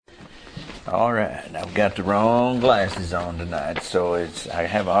All right, I've got the wrong glasses on tonight, so I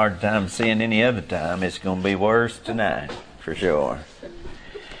have a hard time seeing any other time. It's going to be worse tonight, for sure.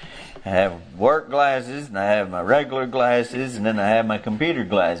 I have work glasses, and I have my regular glasses, and then I have my computer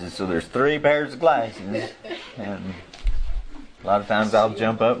glasses, so there's 3 pairs of glasses. And a lot of times I'll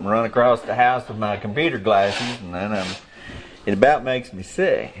jump up and run across the house with my computer glasses, and then it about makes me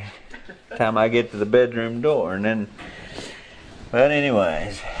sick by the time I get to the bedroom door. But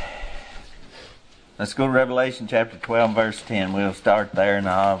anyways, let's go to Revelation chapter 12, verse 10. We'll start there, and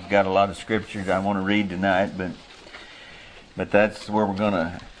I've got a lot of scriptures I want to read tonight, but that's where we're going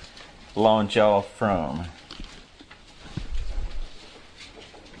to launch off from.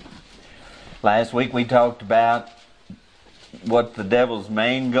 Last week we talked about what the devil's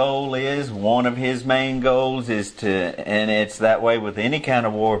main goal is. One of his main goals is and it's that way with any kind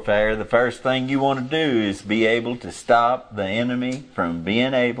of warfare, the first thing you want to do is be able to stop the enemy from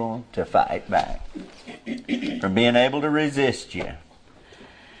being able to fight back, from being able to resist you.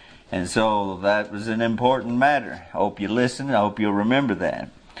 And so that was an important matter. I hope you listen. I hope you'll remember that.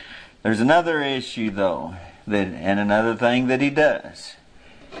 There's another issue, though, and another thing that he does.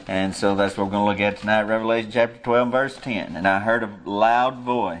 And so that's what we're going to look at tonight, Revelation chapter 12, verse 10. And I heard a loud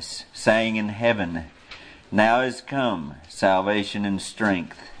voice saying in heaven, "Now is come salvation and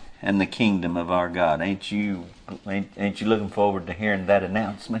strength and the kingdom of our God." Ain't you looking forward to hearing that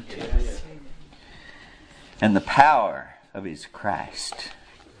announcement? Yes. And the power of his Christ.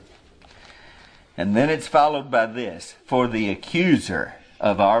 And then it's followed by this: "For the accuser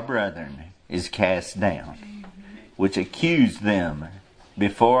of our brethren is cast down, which accused them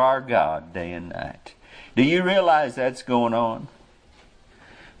before our God day and night." Do you realize that's going on?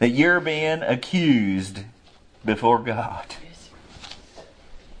 That you're being accused before God.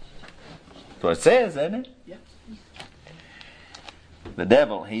 That's what it says, isn't it? Yep. The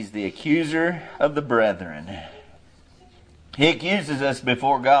devil, he's the accuser of the brethren. He accuses us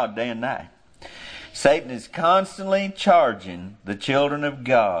before God day and night. Satan is constantly charging the children of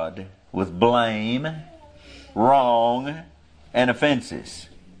God with blame, wrong, and offenses.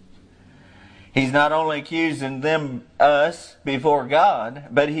 He's not only accusing us before God,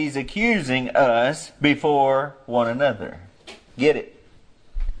 but he's accusing us before one another. Get it?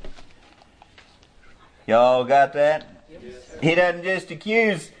 Y'all got that? Yes. He doesn't just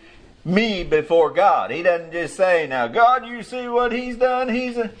accuse me before God. He doesn't just say, "Now God, you see what he's done?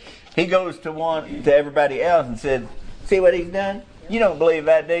 He goes to everybody else and said, "See what he's done? You don't believe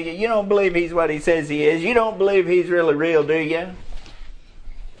that, do you? You don't believe he's what he says he is. You don't believe he's really real, do you?"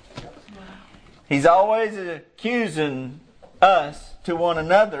 He's always accusing us to one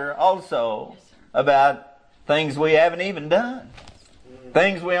another also about things we haven't even done.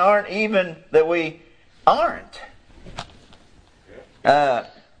 Things we aren't.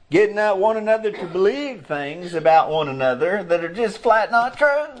 Getting out one another to believe things about one another that are just flat not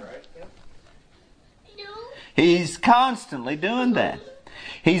true. He's constantly doing that.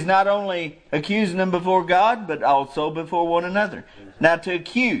 He's not only accusing them before God, but also before one another. Now, to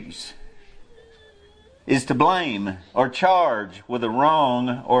accuse is to blame or charge with a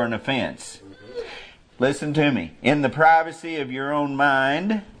wrong or an offense. Listen to me. In the privacy of your own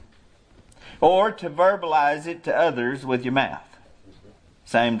mind, or to verbalize it to others with your mouth.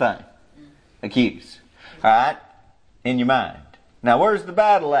 Same thing. Accuse. Alright? In your mind. Now, where's the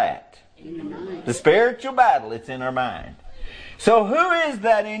battle at? In your mind. The spiritual battle, it's in our mind. So who is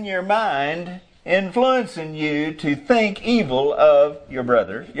that in your mind influencing you to think evil of your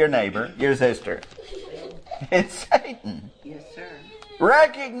brother, your neighbor, your sister? It's Satan. Yes, sir.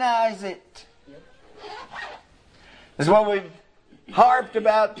 Recognize it. That's what we've harped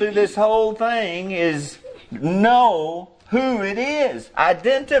about through this whole thing, is know who it is.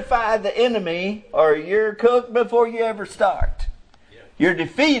 Identify the enemy, or you're cooked before you ever start. You're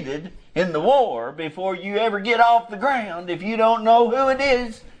defeated in the war before you ever get off the ground if you don't know who it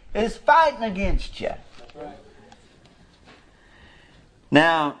is fighting against you.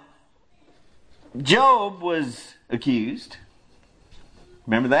 Now, Job was accused.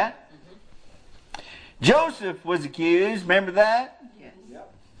 Remember that? Joseph was accused. Remember that? Yes.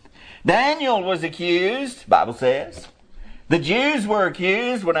 Daniel was accused, Bible says. The Jews were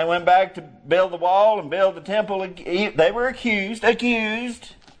accused when they went back to build the wall and build the temple. They were accused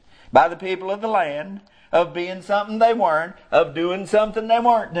by the people of the land of being something they weren't, of doing something they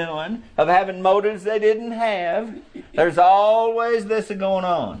weren't doing, of having motives they didn't have. There's always this going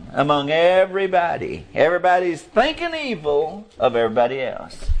on among everybody. Everybody's thinking evil of everybody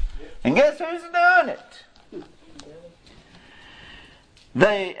else. And guess who's doing it?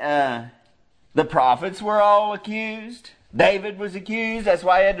 The prophets were all accused. David was accused. That's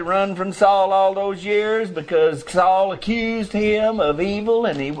why he had to run from Saul all those years, because Saul accused him of evil,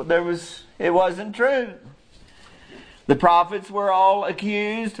 and it wasn't true. The prophets were all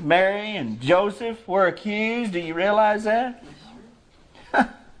accused. Mary and Joseph were accused. Do you realize that?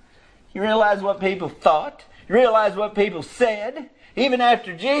 You realize what people thought? You realize what people said? Even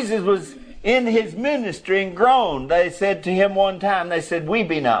after Jesus was in his ministry and grown, they said to him one time, they said, "We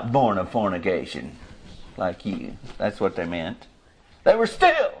be not born of fornication like you." That's what they meant. They were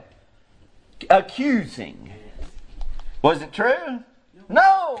still accusing. Was it true?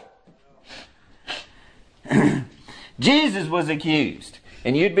 No. Jesus was accused.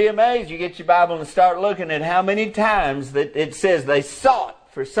 And you'd be amazed. You get your Bible and start looking at how many times that it says they sought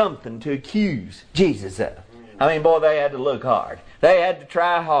for something to accuse Jesus of. I mean, boy, they had to look hard. They had to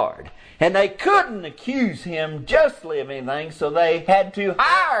try hard. And they couldn't accuse him justly of anything, so they had to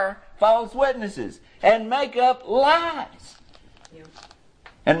hire false witnesses and make up lies. Yep.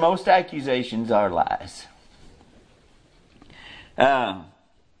 And most accusations are lies.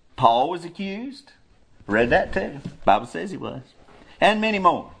 Paul was accused. Read that too. The Bible says he was. And many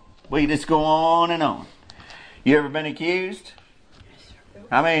more. We just go on and on. You ever been accused?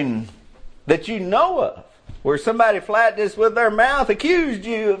 I mean, that you know of, where somebody flat just with their mouth accused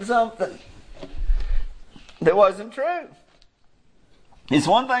you of something that wasn't true. It's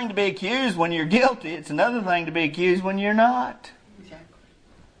one thing to be accused when you're guilty. It's another thing to be accused when you're not. Exactly.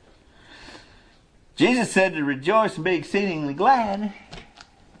 Jesus said to rejoice and be exceedingly glad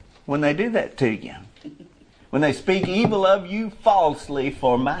when they do that to you. When they speak evil of you falsely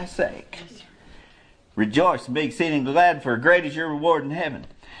for my sake. Rejoice and be exceedingly glad, for great is your reward in heaven.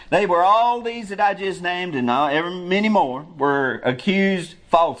 They were all these that I just named, and many more, were accused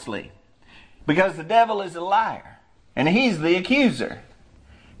falsely. Because the devil is a liar, and he's the accuser.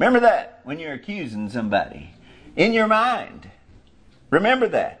 Remember that when you're accusing somebody. In your mind. Remember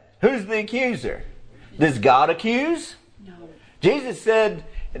that. Who's the accuser? Does God accuse? No. Jesus said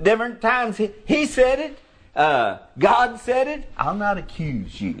at different times, he said it. God said it. I'll not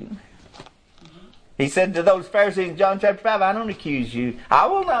accuse you. He said to those Pharisees in John chapter 5, I don't accuse you. I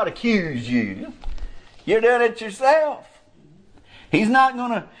will not accuse you. You're doing it yourself. He's not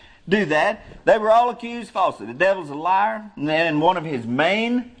going to do that. They were all accused falsely. The devil's a liar, and one of his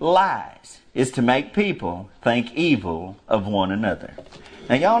main lies is to make people think evil of one another.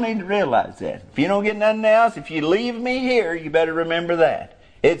 Now y'all need to realize that. If you don't get nothing else, if you leave me here, you better remember that.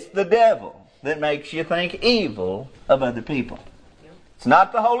 It's the devil that makes you think evil of other people. It's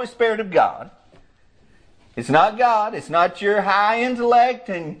not the Holy Spirit of God. It's not God. It's not your high intellect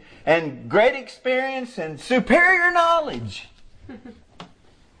and great experience and superior knowledge.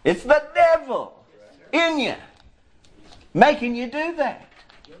 It's the devil in you making you do that.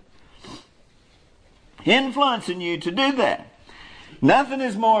 Influencing you to do that. Nothing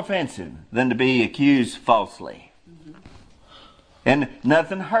is more offensive than to be accused falsely. And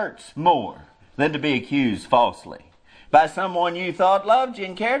nothing hurts more than to be accused falsely by someone you thought loved you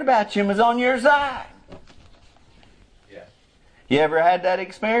and cared about you and was on your side. You ever had that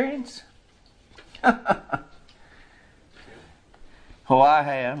experience? Oh, I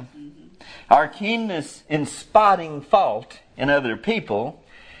have. Our keenness in spotting fault in other people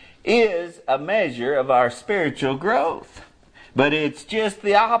is a measure of our spiritual growth. But it's just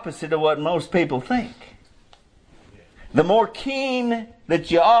the opposite of what most people think. The more keen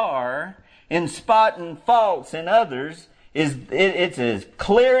that you are in spotting faults in others, it's a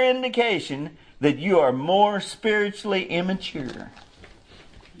clear indication that you are more spiritually immature.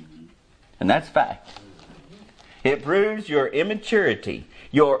 And that's fact. It proves your immaturity,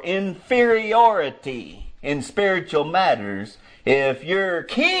 your inferiority in spiritual matters if you're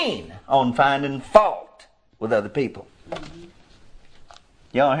keen on finding fault with other people.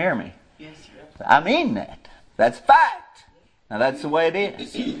 Y'all hear me? Yes, sir. I mean that. That's fact. Now that's the way it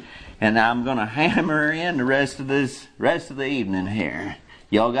is. And I'm going to hammer in the rest of the evening here.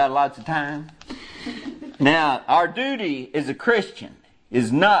 Y'all got lots of time? Now, our duty as a Christian is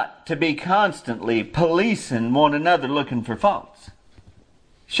not to be constantly policing one another looking for faults.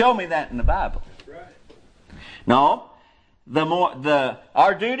 Show me that in the Bible. Right. No,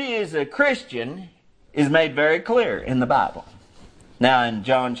 our duty as a Christian is made very clear in the Bible. Now, in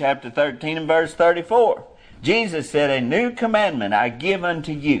John chapter 13 and verse 34, Jesus said, "A new commandment I give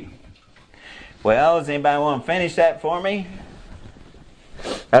unto you." Well, does anybody want to finish that for me?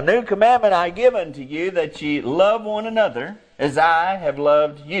 "A new commandment I give unto you, that ye love one another as I have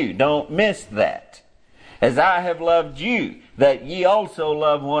loved you." Don't miss that. "As I have loved you, that ye also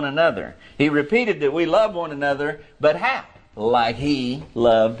love one another." He repeated that we love one another, but how? Like He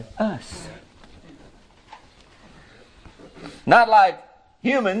loved us. Not like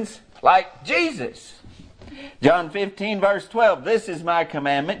humans, like Jesus. John 15 verse 12, this is my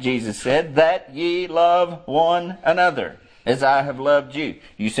commandment, Jesus said, that ye love one another as I have loved you.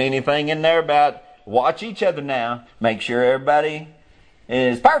 You see anything in there about watch each other now, make sure everybody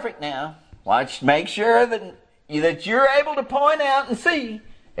is perfect now. Make sure that you're able to point out and see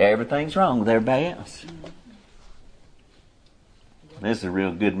everything's wrong with everybody else. This is a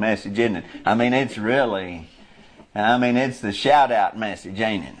real good message, isn't it? It's the shout out message,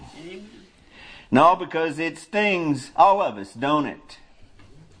 ain't it? No, because it stings all of us, don't it?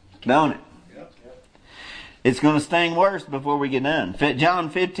 Don't it? It's going to sting worse before we get done. John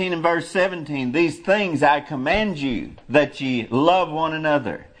 15 and verse 17, these things I command you, that ye love one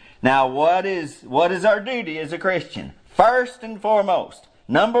another. Now, what is our duty as a Christian? First and foremost,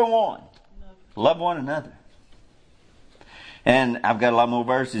 number one, love one another. And I've got a lot more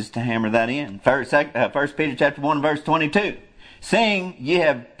verses to hammer that in. First Peter chapter 1 verse 22. Seeing ye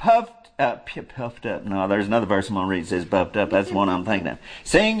have puffed up. No, there's another verse I'm going to read that says puffed up. That's the one I'm thinking of.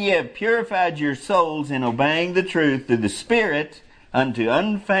 Seeing ye have purified your souls in obeying the truth through the Spirit unto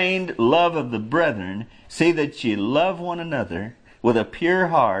unfeigned love of the brethren, see that ye love one another with a pure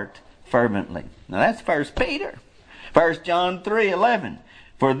heart fervently. Now that's 1 Peter. 1 John 3:11.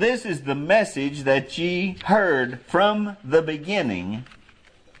 For this is the message that ye heard from the beginning.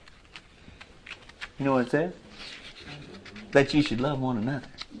 You know what it says? That ye should love one another.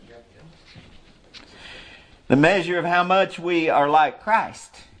 The measure of how much we are like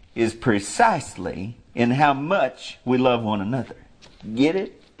Christ is precisely in how much we love one another. Get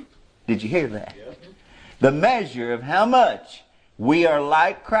it? Did you hear that? The measure of how much we are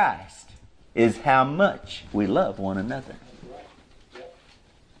like Christ is how much we love one another.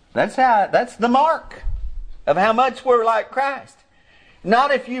 That's the mark of how much we're like Christ.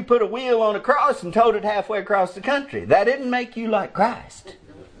 Not if you put a wheel on a cross and towed it halfway across the country. That didn't make you like Christ.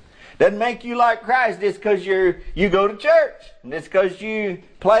 Doesn't make you like Christ just because you go to church. And just because you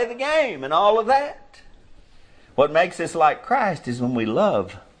play the game and all of that. What makes us like Christ is when we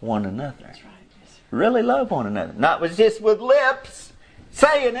love one another. Really love one another. Not just with lips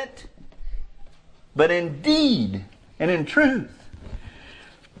saying it, but in deed and in truth.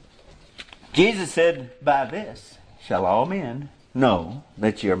 Jesus said, by this shall all men know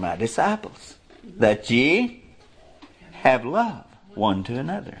that ye are my disciples, that ye have love one to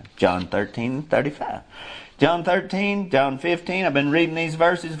another. John 13:35. John 13, John 15, I've been reading these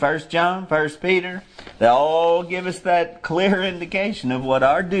verses, 1 John, 1 Peter. They all give us that clear indication of what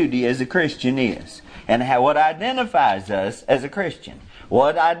our duty as a Christian is. And what identifies us as a Christian.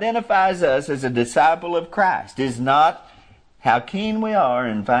 What identifies us as a disciple of Christ is not how keen we are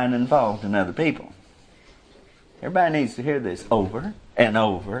in finding fault in other people. Everybody needs to hear this over and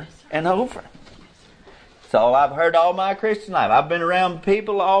over and over. It's all I've heard all my Christian life. I've been around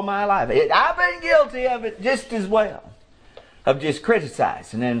people all my life. I've been guilty of it just as well. Of just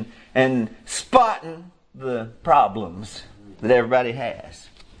criticizing and spotting the problems that everybody has.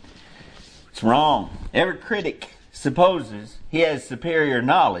 It's wrong. Every critic supposes he has superior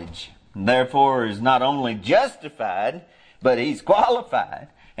knowledge, and therefore is not only justified, but he's qualified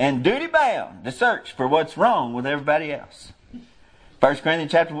and duty-bound to search for what's wrong with everybody else. 1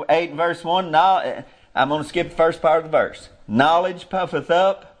 Corinthians chapter 8 and verse 1, I'm going to skip the first part of the verse. Knowledge puffeth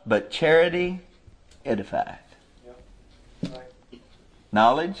up, but charity edifieth.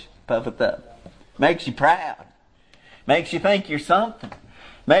 Knowledge puffeth up. Makes you proud. Makes you think you're something.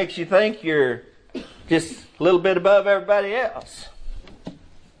 Makes you think you're just a little bit above everybody else.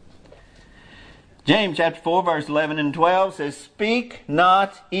 James chapter 4 verse 11 and 12 says, speak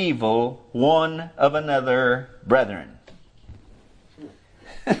not evil one of another, brethren.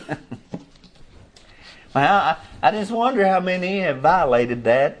 Well, I just wonder how many have violated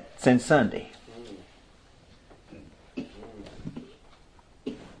that since Sunday.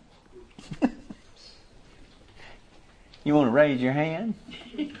 You want to raise your hand?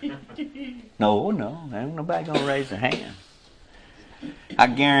 No, ain't nobody going to raise their hand. I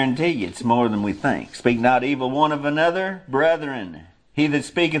guarantee you it's more than we think. Speak not evil one of another, brethren. He that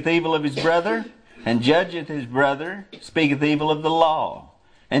speaketh evil of his brother, and judgeth his brother, speaketh evil of the law,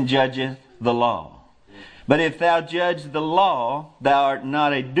 and judgeth the law. But if thou judge the law, thou art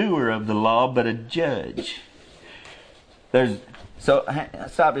not a doer of the law, but a judge.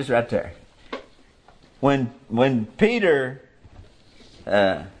 Stop this right there. When Peter,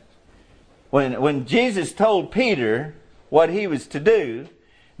 when Jesus told Peter what he was to do,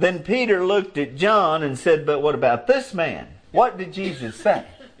 then Peter looked at John and said, but what about this man? What did Jesus say?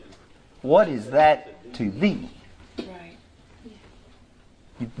 What is that to thee? Right.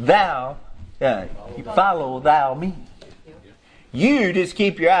 Thou, you follow thou me. You just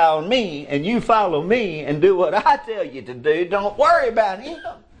keep your eye on me and you follow me and do what I tell you to do. Don't worry about him.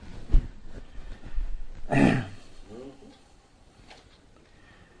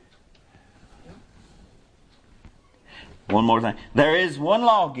 One more thing. There is one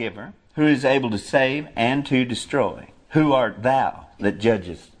lawgiver who is able to save and to destroy. Who art thou that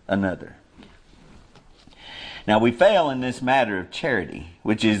judgest another? Now we fail in this matter of charity,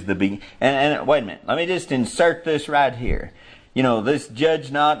 which is the beginning. And wait a minute. Let me just insert this right here. You know, this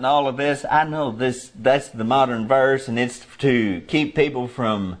judge not and all of this, I know that's the modern verse, and it's to keep people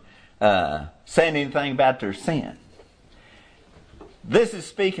from saying anything about their sin. This is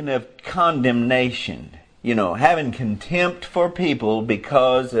speaking of condemnation. You know, having contempt for people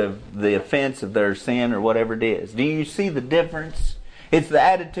because of the offense of their sin or whatever it is. Do you see the difference? It's the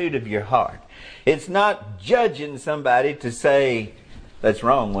attitude of your heart. It's not judging somebody to say, that's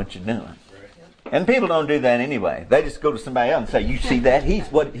wrong what you're doing. And people don't do that anyway. They just go to somebody else and say, you see that?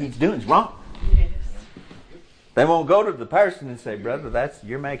 What he's doing is wrong. Yes. They won't go to the person and say, brother,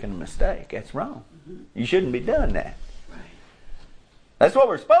 you're making a mistake. That's wrong. You shouldn't be doing that. Right. That's what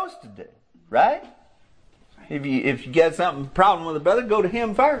we're supposed to do, right? If you got problem with a brother, go to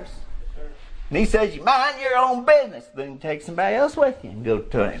him first. And he says, you mind your own business. Then take somebody else with you and go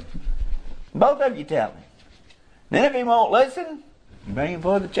to him. Both of you tell him. Then if he won't listen, you bring him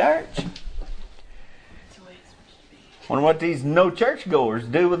before the church. Wonder what these no churchgoers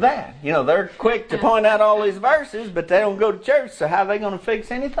do with that. You know, they're quick to point out all these verses, but they don't go to church, so how are they going to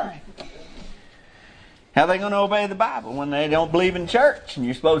fix anything? How are they going to obey the Bible when they don't believe in church and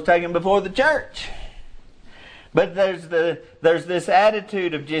you're supposed to take them before the church? But there's this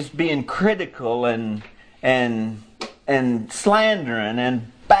attitude of just being critical and slandering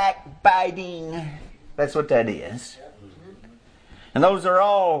and backbiting. That's what that is. And those are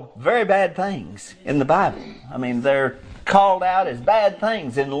all very bad things in the Bible. I mean, they're called out as bad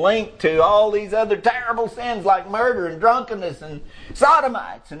things and linked to all these other terrible sins like murder and drunkenness and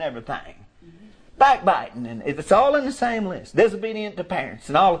sodomites and everything. Backbiting, and it's all in the same list. Disobedient to parents,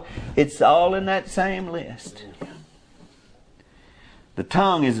 and it's all in that same list. The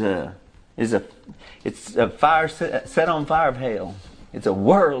tongue is a fire set on fire of hell. It's a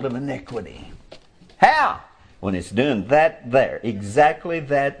world of iniquity. How? When it's doing that there, exactly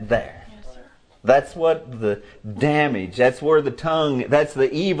that there. Yes, sir. That's what the damage, that's where the tongue, that's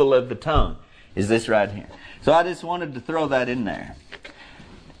the evil of the tongue, is this right here. So I just wanted to throw that in there.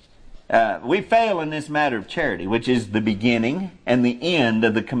 We fail in this matter of charity, which is the beginning and the end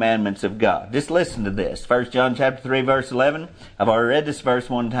of the commandments of God. Just listen to this. 1 John chapter 3, verse 11. I've already read this verse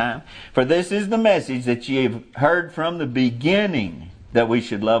one time. For this is the message that ye have heard from the beginning, that we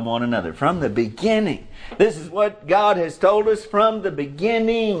should love one another. From the beginning. This is what God has told us from the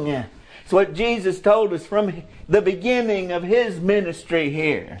beginning. It's what Jesus told us from the beginning of His ministry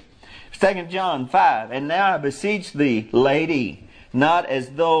here. 2 John 5. And now I beseech thee, lady, not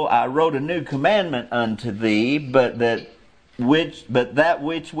as though I wrote a new commandment unto thee, but that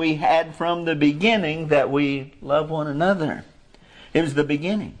which we had from the beginning, that we love one another. It was the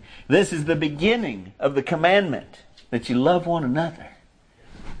beginning. This is the beginning of the commandment, that you love one another.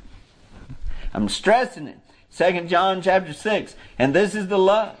 I'm stressing it. 2 John chapter 6. And this is the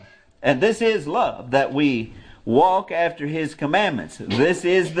love. And this is love, that we walk after His commandments. This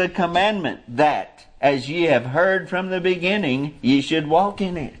is the commandment, that as ye have heard from the beginning, ye should walk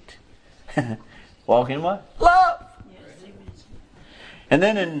in it. Walk in what? Love. And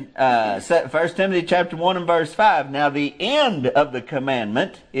then in 1 Timothy chapter 1 and verse 5, now the end of the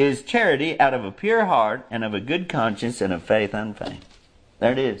commandment is charity out of a pure heart and of a good conscience and of faith unfeigned.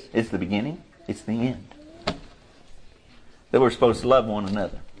 There it is. It's the beginning. It's the end. That we're supposed to love one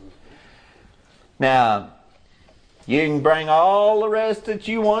another. Now, you can bring all the rest that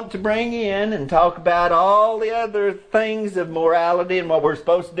you want to bring in and talk about all the other things of morality and what we're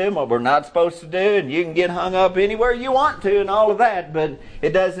supposed to do and what we're not supposed to do, and you can get hung up anywhere you want to and all of that, but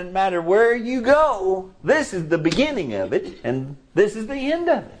it doesn't matter where you go. This is the beginning of it, and this is the end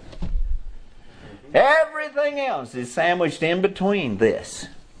of it. Everything else is sandwiched in between this.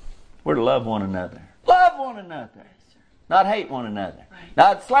 We're to love one another. Love one another. Not hate one another. Right.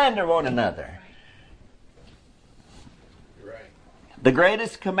 Not slander one another. Right. The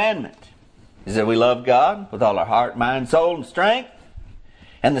greatest commandment is that we love God with all our heart, mind, soul, and strength.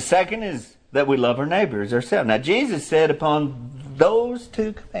 And the second is that we love our neighbor as ourselves. Now Jesus said upon those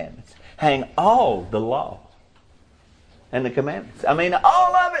two commandments hang all the law and the commandments. I mean,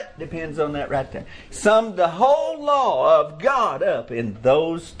 all of it depends on that right there. Summed the whole law of God up in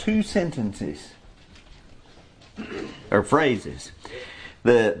those two sentences. Or phrases.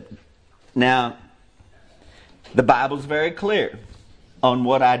 Now, The Bible's very clear on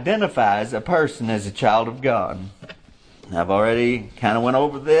what identifies a person as a child of God. I've already kind of went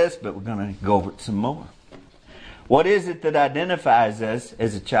over this, but we're going to go over it some more. What is it that identifies us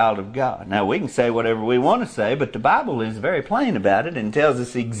as a child of God? Now, we can say whatever we want to say, but the Bible is very plain about it and tells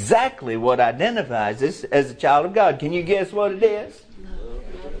us exactly what identifies us as a child of God. Can you guess what it is?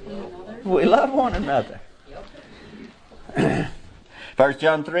 We love one another. 1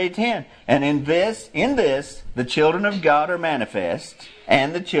 John 3:10. And in this, the children of God are manifest,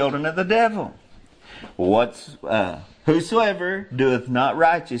 and the children of the devil. Whosoever doeth not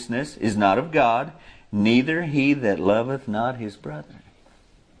righteousness is not of God, neither he that loveth not his brother.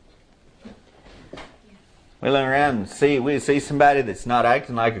 We look around and we see somebody that's not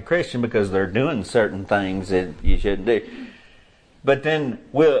acting like a Christian because they're doing certain things that you shouldn't do. But then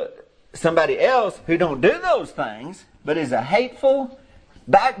somebody else who don't do those things, but is a hateful,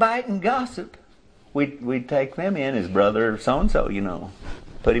 backbiting gossip, we take them in as brother so-and-so,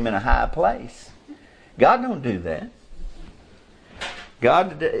 put him in a high place. God don't do that.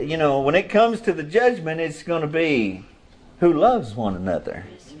 God, when it comes to the judgment, it's going to be who loves one another.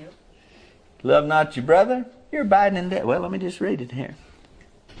 Love not your brother, you're abiding in death. Well, let me just read it here.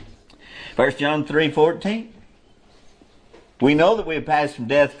 1 John 3:14. We know that we have passed from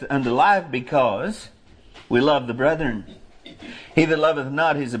death unto life because we love the brethren. He that loveth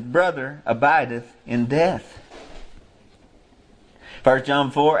not his brother abideth in death. 1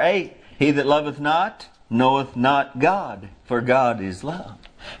 John 4:8. He that loveth not knoweth not God, for God is love.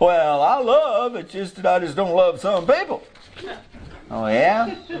 Well, I love, it's just that I just don't love some people. Oh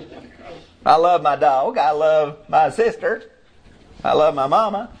yeah? I love my dog, I love my sister, I love my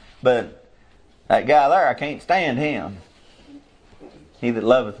mama, but that guy there, I can't stand him. He that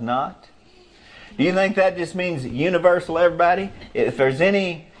loveth not. Do you think that just means universal everybody? If there's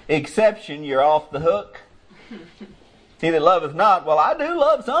any exception, you're off the hook? He that loveth not, well, I do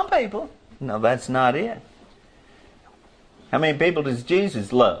love some people. No, that's not it. How many people does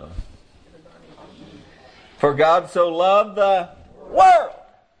Jesus love? For God so loved the world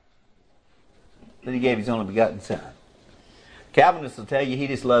that He gave His only begotten Son. Calvinists will tell you He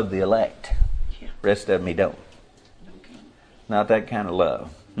just loved the elect. Rest of them He don't. Not that kind of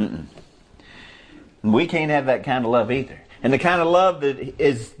love. And we can't have that kind of love either. And the kind of love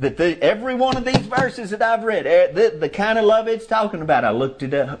every one of these verses that I've read, the kind of love it's talking about, I looked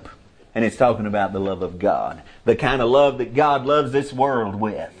it up. And it's talking about the love of God. The kind of love that God loves this world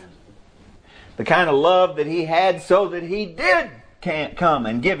with. The kind of love that He had so that He did come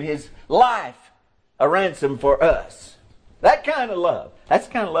and give His life a ransom for us. That kind of love. That's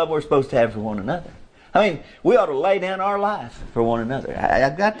the kind of love we're supposed to have for one another. I mean, we ought to lay down our life for one another.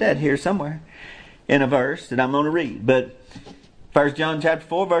 I've got that here somewhere in a verse that I'm going to read. But 1 John chapter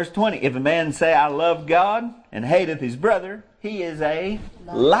 4, verse 20. If a man say, I love God, and hateth his brother, he is a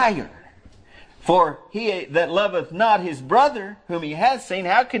liar. For he that loveth not his brother, whom he hath seen,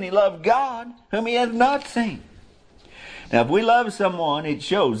 how can he love God, whom he hath not seen? Now, if we love someone, it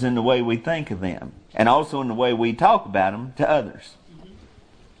shows in the way we think of them, and also in the way we talk about them to others.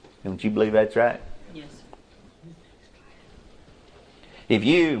 Don't you believe that's right? Yes. If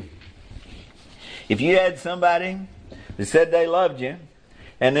you had somebody that said they loved you,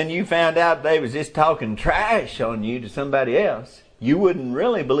 and then you found out they was just talking trash on you to somebody else, you wouldn't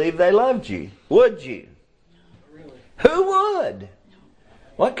really believe they loved you, would you? No, really. Who would?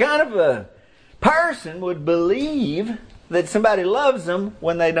 What kind of a person would believe that somebody loves them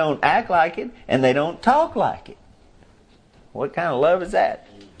when they don't act like it and they don't talk like it? What kind of love is that?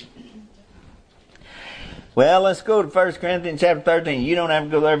 Well, let's go to 1 Corinthians chapter 13. You don't have to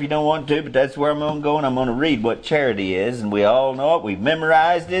go there if you don't want to, but that's where I'm going to go, and I'm going to read what charity is. And we all know it. We've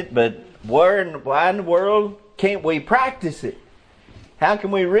memorized it, but why in the world can't we practice it? How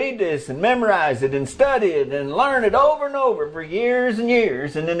can we read this and memorize it and study it and learn it over and over for years and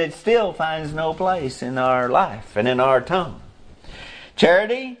years, and then it still finds no place in our life and in our tongue?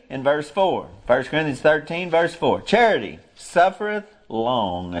 Charity in verse 4. 1 Corinthians 13, verse 4. Charity suffereth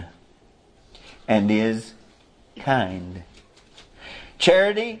long and is kind.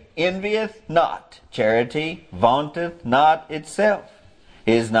 Charity envieth not. Charity vaunteth not itself,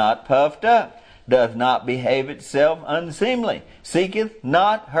 is not puffed up, doth not behave itself unseemly, seeketh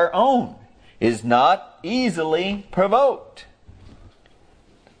not her own, is not easily provoked.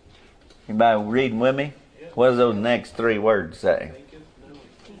 Anybody reading with me? What does those next three words say?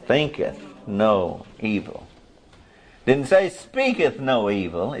 Thinketh no evil. Didn't say speaketh no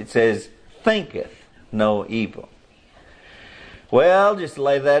evil. It says thinketh no evil. Well, just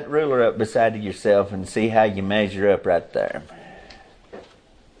lay that ruler up beside yourself and see how you measure up right there.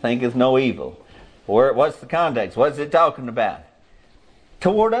 Thinketh no evil. Or what's the context? What's it talking about?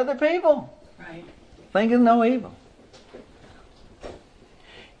 Toward other people. Right. Thinketh no evil.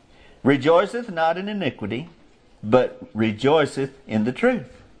 Rejoiceth not in iniquity, but rejoiceth in the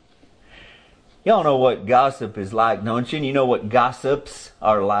truth. Y'all know what gossip is like, don't you? And you know what gossips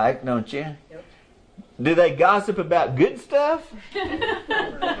are like, don't you? Yep. Do they gossip about good stuff?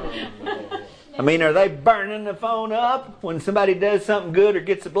 I mean, are they burning the phone up when somebody does something good or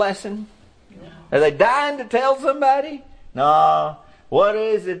gets a blessing? No. Are they dying to tell somebody? No. What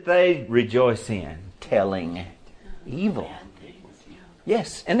is it they rejoice in? Telling evil. Bad things, yeah.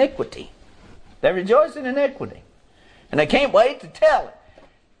 Yes, iniquity. They rejoice in iniquity. And they can't wait to tell it.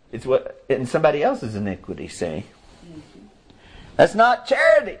 It's what in somebody else's iniquity, see? Mm-hmm. That's not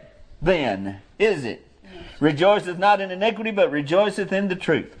charity, then, is it? Yes. Rejoiceth not in iniquity, but rejoiceth in the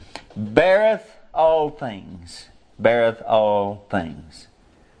truth. Beareth all things. Beareth all things.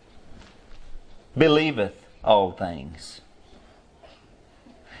 Believeth all things.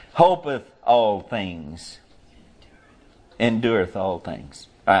 Hopeth all things. Endureth all things.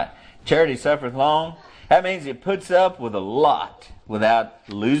 All right. Charity suffereth long. That means it puts up with a lot without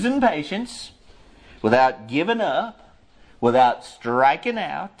losing patience, without giving up, without striking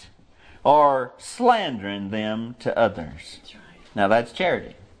out, or slandering them to others. That's right. Now that's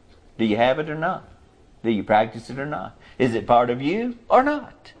charity. Do you have it or not? Do you practice it or not? Is it part of you or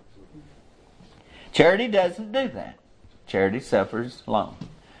not? Charity doesn't do that. Charity suffers long.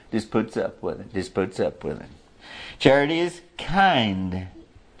 Just puts up with it. Just puts up with it. Charity is kind,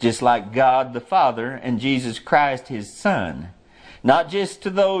 just like God the Father and Jesus Christ His Son. Not just to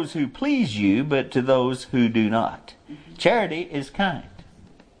those who please you, but to those who do not. Charity is kind.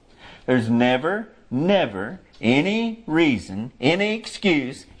 There's never any reason, any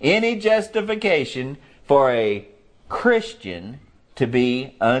excuse, any justification for a Christian to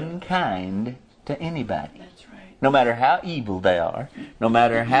be unkind to anybody. That's right. No matter how evil they are, no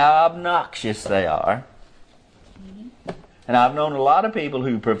matter how obnoxious they are. And I've known a lot of people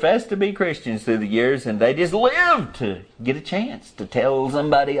who profess to be Christians through the years, and they just live to get a chance to tell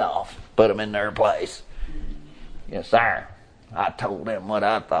somebody off, put them in their place. Yes, sir. I told them what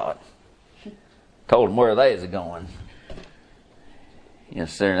I thought. Told them where they was going.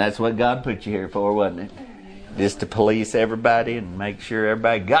 Yes, sir. That's what God put you here for, wasn't it? Just to police everybody and make sure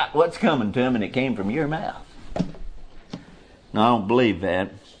everybody got what's coming to them, and it came from your mouth. No, I don't believe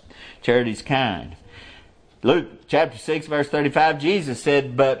that. Charity's kind. Luke chapter 6, verse 35, Jesus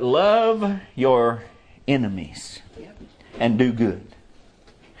said, "But love your enemies and do good.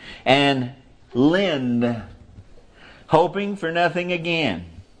 And lend, hoping for nothing again."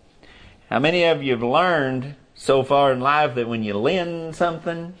 How many of you have learned so far in life that when you lend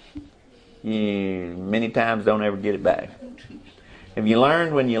something, you many times don't ever get it back? Have you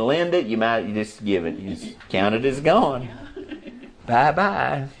learned when you lend it, you just give it. You just count it as gone.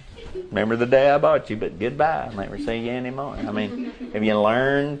 Bye-bye. Remember the day I bought you, but goodbye. I'll never see you anymore. I mean, have you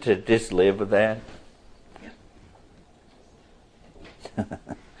learned to just live with that?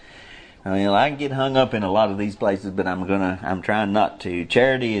 I mean, I can get hung up in a lot of these places, but I'm trying not to.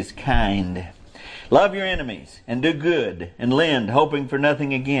 Charity is kind. Love your enemies and do good and lend, hoping for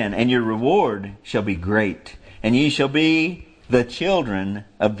nothing again, and your reward shall be great, and ye shall be the children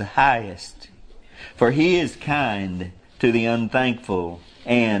of the highest. For He is kind to the unthankful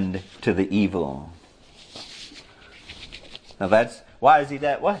and to the evil. Now why is He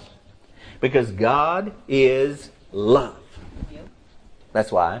that way? Because God is love.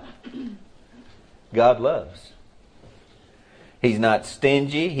 That's why. God loves. He's not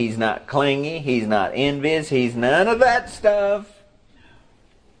stingy. He's not clingy. He's not envious. He's none of that stuff.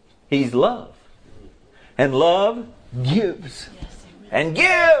 He's love. And love gives. And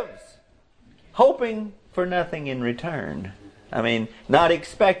gives. Hoping for nothing in return. I mean, not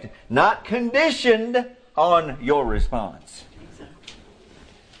expected. Not conditioned on your response.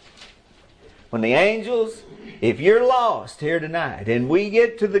 When the angels, if you're lost here tonight, and we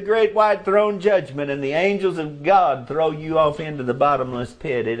get to the great white throne judgment, and the angels of God throw you off into the bottomless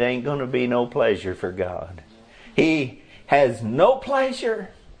pit, it ain't going to be no pleasure for God. He has no pleasure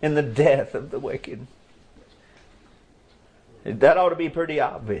in the death of the wicked. That ought to be pretty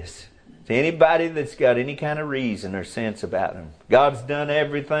obvious to anybody that's got any kind of reason or sense about Him. God's done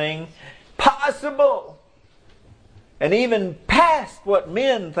everything possible, and even past what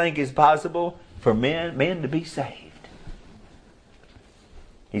men think is possible, for men to be saved.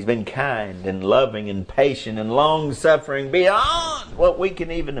 He's been kind and loving and patient and long-suffering beyond what we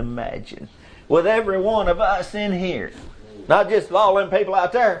can even imagine. With every one of us in here. Not just all them people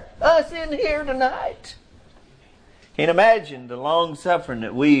out there. Us in here tonight. And imagine the long suffering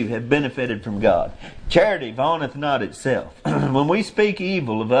that we have benefited from God. Charity vaunteth not itself. When we speak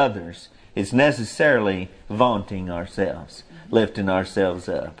evil of others, it's necessarily vaunting ourselves, lifting ourselves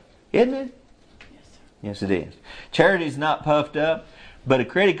up. Isn't it? Yes, sir. Yes, it is. Charity is not puffed up, but a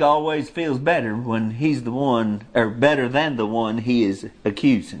critic always feels better when he's the one, or better than the one he is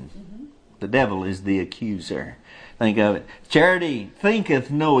accusing. Mm-hmm. The devil is the accuser. Think of it. Charity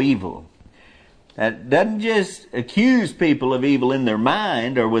thinketh no evil. That doesn't just accuse people of evil in their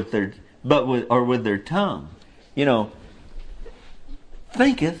mind or with their tongue.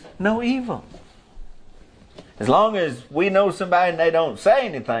 Thinketh no evil. As long as we know somebody and they don't say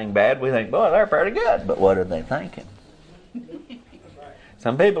anything bad, we think, boy, they're pretty good. But what are they thinking?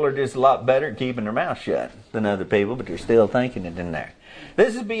 Some people are just a lot better at keeping their mouth shut than other people, but they're still thinking it in there.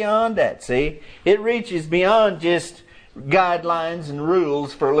 This is beyond that, see? It reaches beyond just guidelines and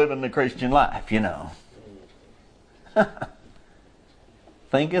rules for living the Christian life,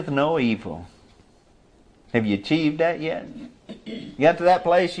 Thinketh no evil. Have you achieved that yet? You got to that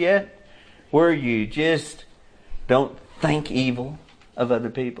place yet where you just don't think evil of other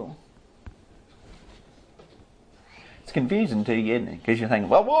people? It's confusing to you, isn't it? Because you're thinking,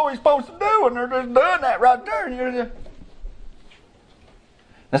 well, what are we supposed to do when they're just doing that right there? And you're just...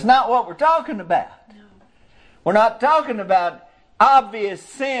 That's not what we're talking about. We're not talking about obvious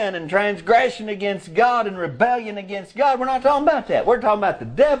sin and transgression against God and rebellion against God. We're not talking about that. We're talking about the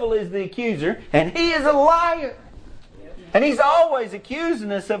devil is the accuser and he is a liar. And he's always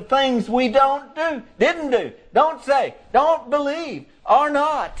accusing us of things we don't do, didn't do, don't say, don't believe, are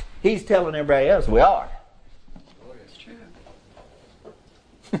not. He's telling everybody else we are. It's true.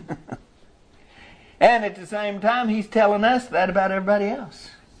 And at the same time, he's telling us that about everybody else.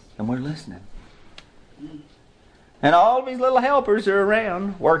 And we're listening. And all of these little helpers are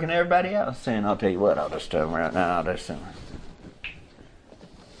around working everybody else, saying, I'll tell you what, I'll just tell them right now. I'll just tell them.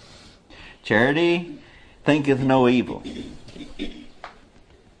 Charity thinketh no evil.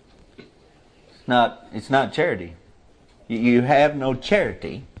 It's not charity. You have no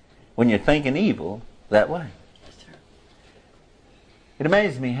charity when you're thinking evil that way. Yes, sir. It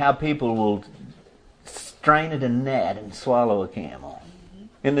amazes me how people will strain at a gnat and swallow a camel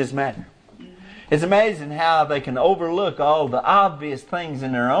in this matter. It's amazing how they can overlook all the obvious things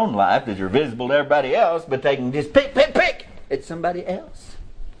in their own life that are visible to everybody else, but they can just pick at somebody else.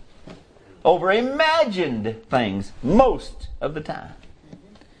 Over imagined things most of the time.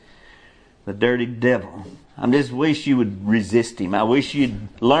 The dirty devil. I just wish you would resist him. I wish you'd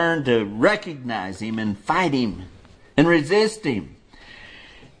learn to recognize him and fight him and resist him.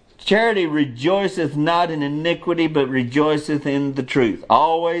 Charity rejoiceth not in iniquity, but rejoiceth in the truth.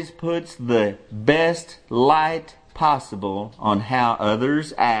 Always puts the best light possible on how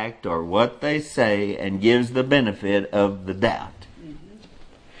others act or what they say and gives the benefit of the doubt.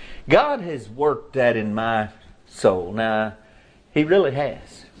 God has worked that in my soul. Now, He really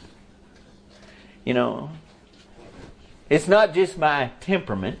has. It's not just my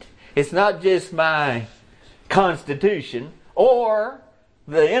temperament. It's not just my constitution or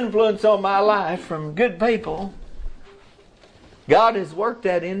the influence on my life from good people. God has worked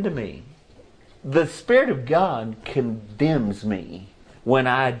that into me. The Spirit of God condemns me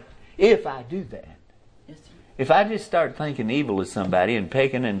if I do that. Yes, sir. If I just start thinking evil of somebody and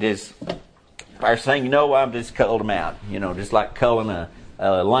picking and just first thing I'm just cull them out. Just like culling a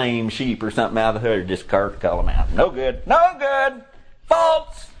lame sheep or something out of the hood, just cull them out. No good. No good.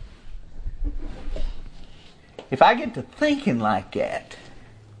 False. If I get to thinking like that,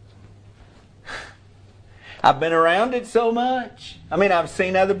 I've been around it so much. I've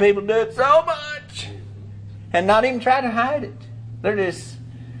seen other people do it so much. And not even try to hide it. They're just...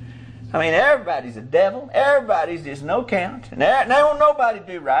 everybody's a devil. Everybody's just no count. And they won't nobody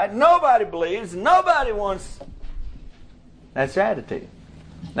do right. Nobody believes. Nobody wants... That's their attitude.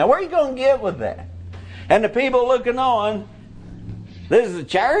 Now where are you going to get with that? And the people looking on, this is a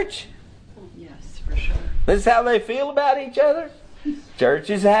church? Yes, for sure. This is how they feel about each other?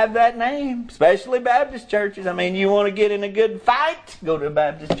 Churches have that name, especially Baptist churches. You want to get in a good fight? Go to a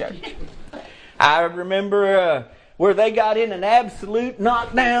Baptist church. I remember where they got in an absolute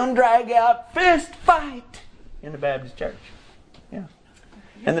knockdown, drag-out fist fight in the Baptist church. Yeah.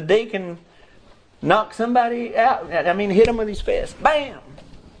 And the deacon knocked somebody out. Hit him with his fist. Bam!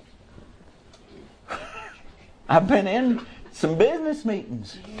 I've been in some business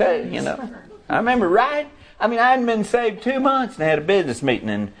meetings, too, I remember I hadn't been saved 2 months and had a business meeting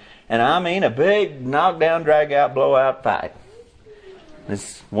and a big knockdown, drag-out, blowout fight.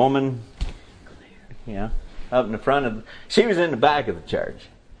 This woman, up in the front she was in the back of the church.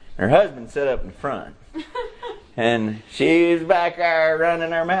 Her husband sat up in the front. And she was back there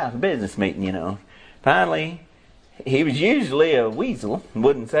running her mouth, business meeting, you know. Finally, he was usually a weasel,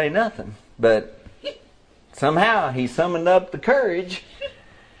 wouldn't say nothing. But somehow he summoned up the courage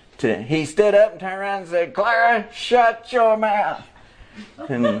he stood up and turned around and said, "Clara, shut your mouth."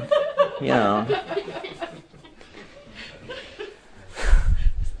 And, you know.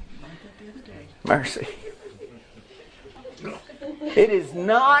 Mercy. It is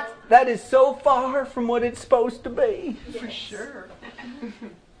not, that is so far from what it's supposed to be. For sure.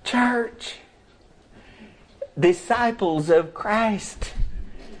 Church, disciples of Christ,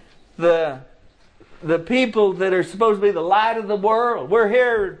 the people that are supposed to be the light of the world. We're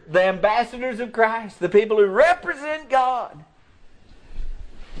here, the ambassadors of Christ, the people who represent God.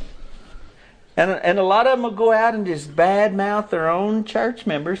 And a lot of them will go out and just badmouth their own church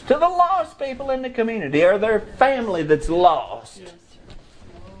members to the lost people in the community or their family that's lost. Yes, sir.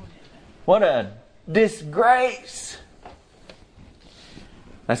 What a disgrace.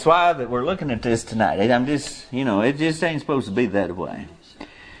 That's why that we're looking at this tonight. I'm just, it just ain't supposed to be that way.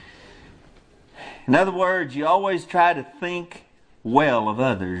 In other words, you always try to think well of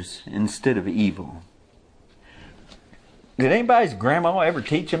others instead of evil. Did anybody's grandma ever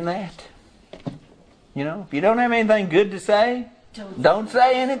teach them that? If you don't have anything good to say, don't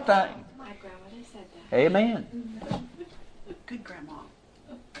say anything. My grandmother said that. Amen. Good grandma.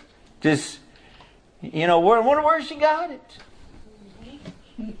 Just, wonder where she got it.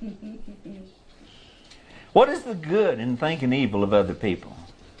 What is the good in thinking evil of other people?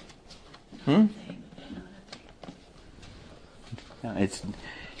 No,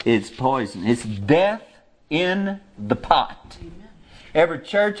 it's poison. It's death in the pot. Every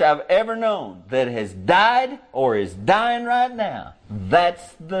church I've ever known that has died or is dying right now,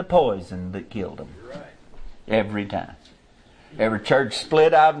 that's the poison that killed them. You're right. Every time. Every church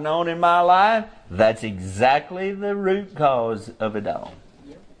split I've known in my life, that's exactly the root cause of it all.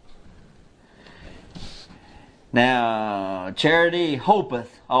 Now, charity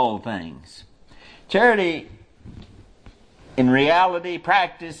hopeth all things. Charity, in reality,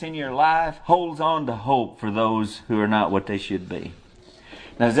 practice in your life, holds on to hope for those who are not what they should be.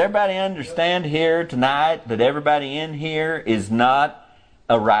 Now, does everybody understand here tonight that everybody in here is not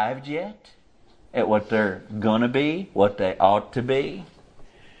arrived yet at what they're going to be, what they ought to be?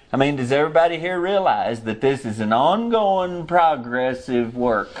 I mean, does everybody here realize that this is an ongoing, progressive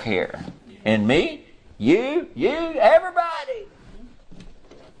work here? And me, you, everybody.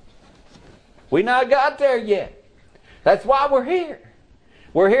 We not got there yet. That's why we're here.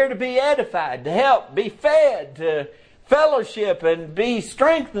 We're here to be edified, to help, be fed, to fellowship and be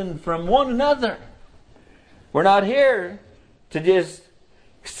strengthened from one another. We're not here to just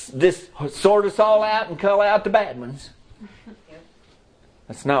sort us all out and cull out the bad ones.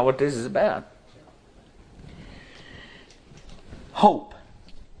 That's not what this is about. Hope.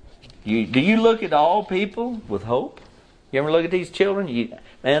 Do you look at all people with hope? You ever look at these children?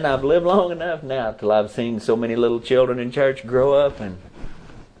 Man, I've lived long enough now till I've seen so many little children in church grow up and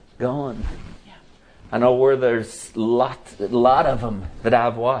gone. I know where there's a lot of them that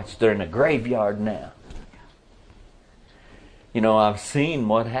I've watched. They're in a graveyard now. I've seen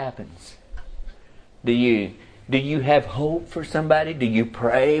what happens. Do you have hope for somebody? Do you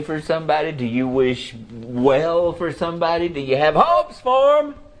pray for somebody? Do you wish well for somebody? Do you have hopes for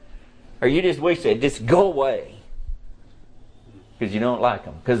them? Or you just wish they'd just go away? Because you don't like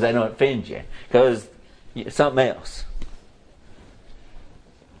them. Because they don't offend you. Because something else.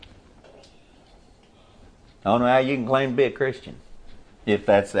 I don't know how you can claim to be a Christian if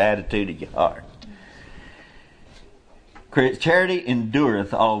that's the attitude of your heart. Charity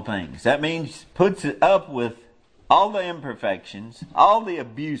endureth all things. That means puts it up with all the imperfections, all the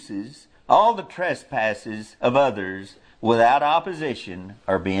abuses, all the trespasses of others without opposition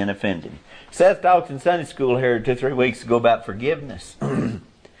or being offended. Seth talked in Sunday school here 2 or 3 weeks ago about forgiveness.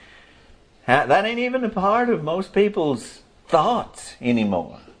 That ain't even a part of most people's thoughts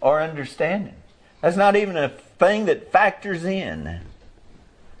anymore or understanding. That's not even a thing that factors in.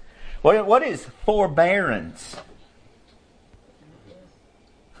 What is forbearance?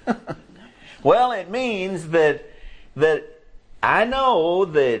 Well, it means that I know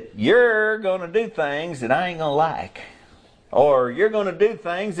that you're going to do things that I ain't going to like. Or you're going to do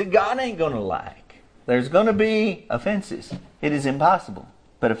things that God ain't going to like. There's going to be offenses. It is impossible.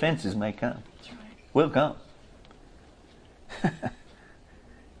 But offenses may come. Will come.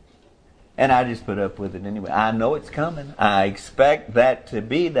 And I just put up with it anyway. I know it's coming. I expect that to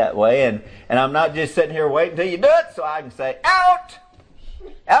be that way. And I'm not just sitting here waiting until you do it so I can say, out!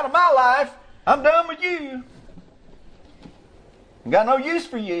 Out of my life. I'm done with you. Got no use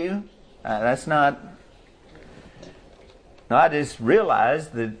for you. That's not No, I just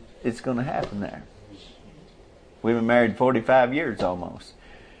realized that it's going to happen there. We've been married 45 years almost.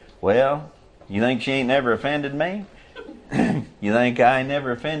 Well, you think she ain't never offended me? You think I ain't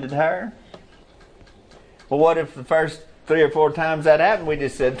never offended her? Well, what if the first 3 or 4 times that happened, we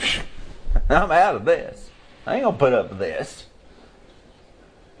just said, I'm out of this. I ain't going to put up with this.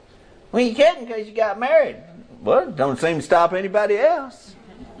 Well, you kidding because you got married. Well, it don't seem to stop anybody else.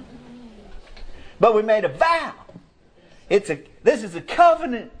 But we made a vow. This is a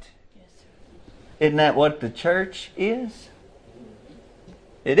covenant. Isn't that what the church is?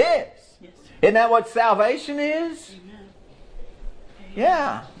 It is. Yes, isn't that what salvation is? Amen.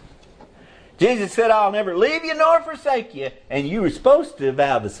 Yeah. Jesus said, I'll never leave you nor forsake you. And you were supposed to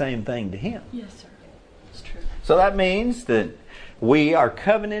vow the same thing to Him. Yes, sir. It's true. So that means that we are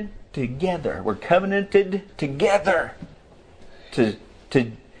covenanted together. We're covenanted together to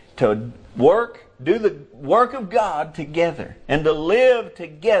work, do the work of God together, and to live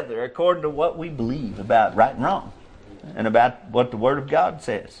together according to what we believe about right and wrong, and about what the Word of God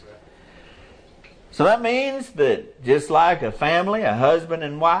says. So that means that just like a family, a husband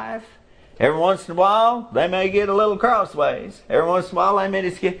and wife, every once in a while they may get a little crossways. Every once in a while they may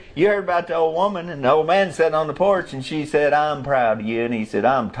just get... You heard about the old woman, and the old man sat on the porch, and she said, I'm proud of you, and he said,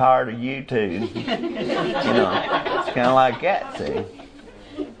 I'm tired of you too. It's kind of like that, see.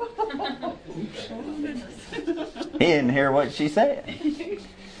 He didn't hear what she said.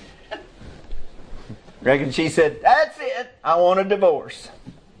 Reckon she said, that's it, I want a divorce.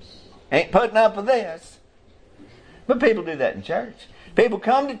 Ain't putting up with this. But people do that in church. People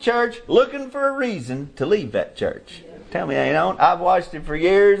come to church looking for a reason to leave that church. Tell me they don't. I've watched it for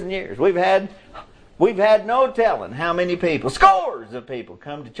years and years. We've had no telling how many people, scores of people,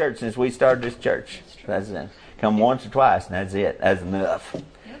 come to church since we started this church. That's it. Come once or twice, and that's it. That's enough.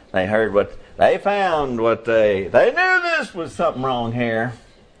 They heard what they found. They knew this was something wrong here.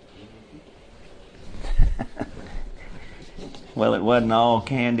 Well, it wasn't all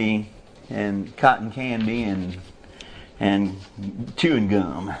candy and cotton candy and chewing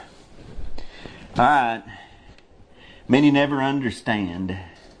gum. All right. Many never understand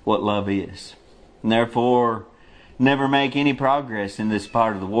what love is, and therefore never make any progress in this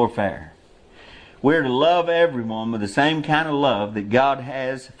part of the warfare. We're to love everyone with the same kind of love that God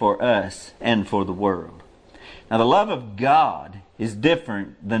has for us and for the world. Now, the love of God is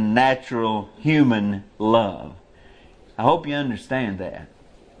different than natural human love. I hope you understand that.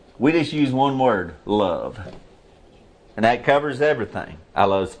 We just use one word, love. And that covers everything. I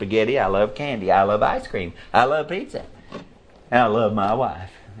love spaghetti, I love candy, I love ice cream, I love pizza, and I love my wife.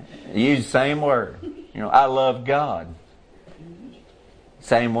 Use the same word. I love God.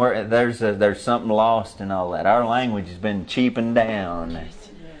 Same word. There's something lost in all that. Our language has been cheapened down,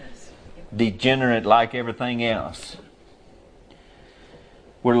 degenerate like everything else.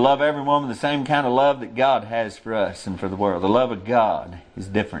 We're to love everyone with the same kind of love that God has for us and for the world. The love of God is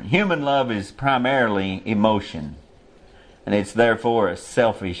different. Human love is primarily emotion, and it's therefore a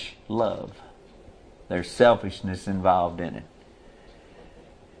selfish love. There's selfishness involved in it.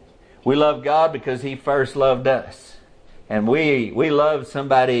 We love God because He first loved us. And we love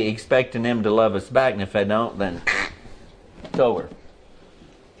somebody expecting them to love us back, and if they don't, then it's over.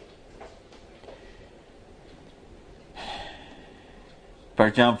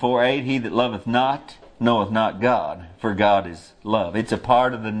 First John 4:8, he that loveth not knoweth not God, for God is love. It's a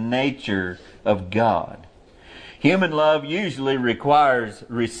part of the nature of God. Human love usually requires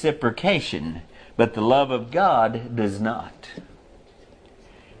reciprocation, but the love of God does not.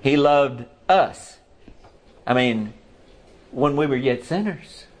 He loved us. When we were yet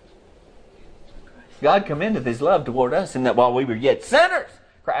sinners. God commendeth His love toward us in that while we were yet sinners,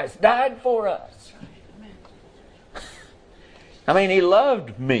 Christ died for us. He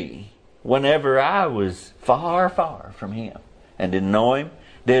loved me whenever I was far, far from Him and didn't know Him,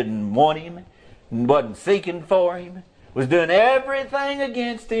 didn't want Him, wasn't seeking for Him, was doing everything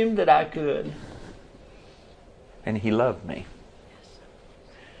against Him that I could. And He loved me.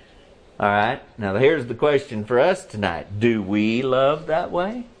 All right, now here's the question for us tonight. Do we love that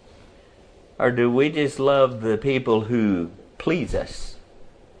way? Or do we just love the people who please us?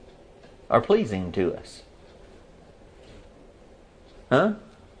 Are pleasing to us? Huh?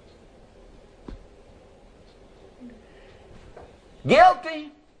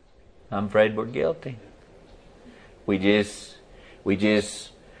 Guilty. I'm afraid we're guilty. We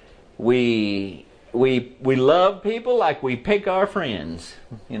love people like we pick our friends.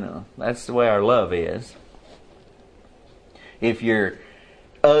 That's the way our love is. If you're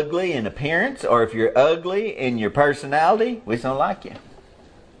ugly in appearance or if you're ugly in your personality, we just don't like you.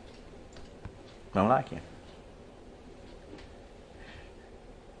 Don't like you.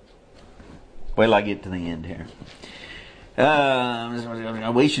 Wait till I get to the end here.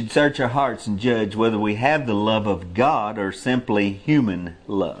 We should search our hearts and judge whether we have the love of God or simply human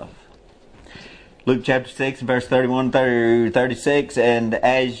love. Luke chapter 6, verse 31 through 36, and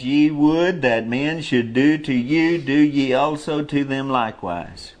as ye would that men should do to you, do ye also to them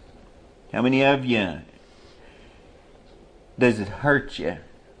likewise. How many of you, does it hurt you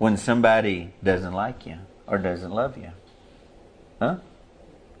when somebody doesn't like you or doesn't love you? Huh?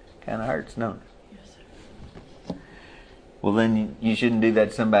 Kind of hurts, don't it? Yes, sir. Well, then you shouldn't do that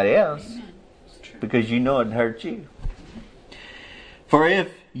to somebody else. Amen. It's true. Because you know it hurts you. For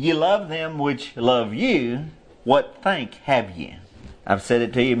if ye love them which love you, what thank have ye? I've said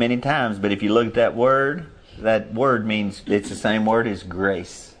it to you many times, but if you look at that word means it's the same word as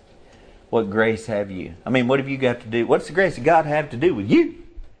grace. What grace have you? I mean, what have you got to do? What's the grace of God have to do with you?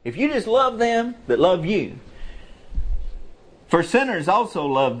 If you just love them that love you. For sinners also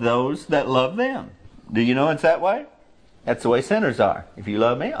love those that love them. Do you know it's that way? That's the way sinners are. If you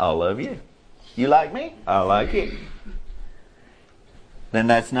love me, I'll love you. You like me, I'll like you. Then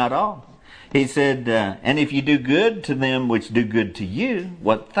that's not all. He said, and if you do good to them which do good to you,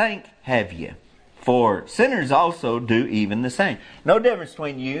 what thank have you? For sinners also do even the same. No difference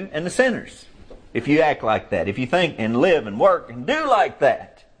between you and the sinners. If you act like that, if you think and live and work and do like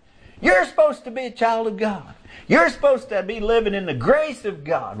that, you're supposed to be a child of God. You're supposed to be living in the grace of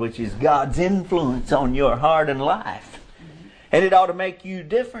God, which is God's influence on your heart and life. And it ought to make you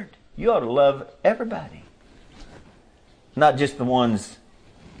different. You ought to love everybody. Not just the ones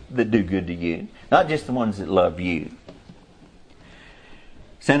that do good to you. Not just the ones that love you.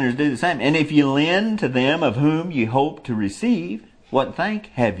 Sinners do the same. And if you lend to them of whom you hope to receive, what thank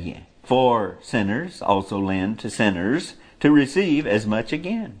have ye? For sinners also lend to sinners to receive as much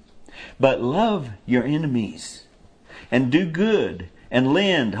again. But love your enemies, and do good, and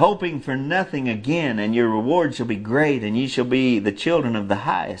lend, hoping for nothing again, and your reward shall be great, and ye shall be the children of the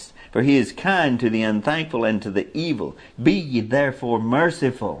highest. For he is kind to the unthankful and to the evil. Be ye therefore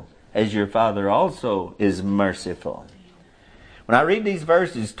merciful, as your Father also is merciful. When I read these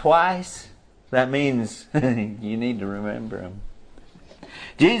verses twice, that means you need to remember them.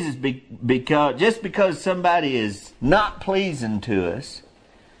 Jesus, just because somebody is not pleasing to us,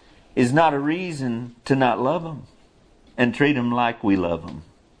 is not a reason to not love them and treat them like we love them.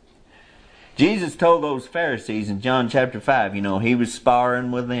 Jesus told those Pharisees in John chapter 5, he was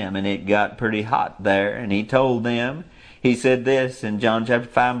sparring with them and it got pretty hot there. And he told them, he said this in John chapter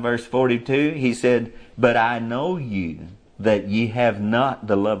 5 verse 42, he said, but I know you that ye have not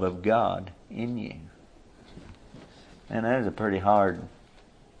the love of God in you. And that is a pretty hard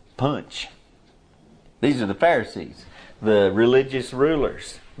punch. These are the Pharisees, the religious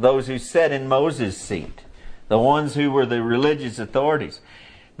rulers, those who sat in Moses' seat, the ones who were the religious authorities.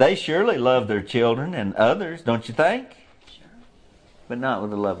 They surely loved their children and others, don't you think? Sure. But not with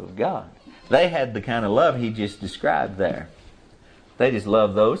the love of God. They had the kind of love he just described there. They just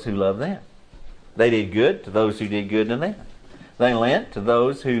loved those who loved them. They did good to those who did good to them. They lent to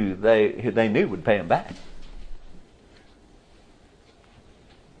those who they knew would pay them back.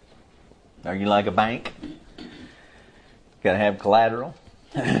 Are you like a bank? Got to have collateral.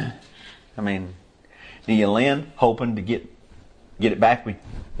 I mean, do you lend hoping to get it back with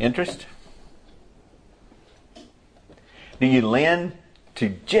interest? Do you lend to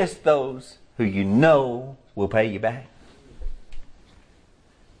just those who you know will pay you back?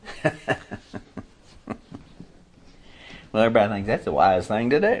 Well, everybody thinks that's the wise thing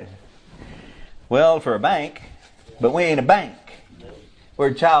to do. Well, for a bank, but we ain't a bank. We're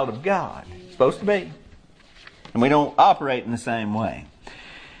a child of God. Supposed to be. And we don't operate in the same way.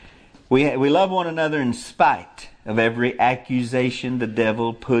 We love one another in spite of every accusation the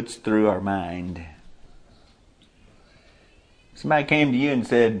devil puts through our mind. Somebody came to you and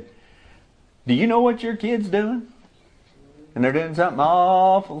said, do you know what your kid's doing? And they're doing something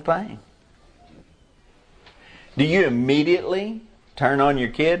awful thing. Do you immediately turn on your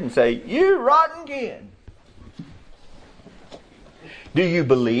kid and say, you rotten kid? Do you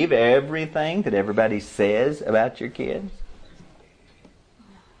believe everything that everybody says about your kids?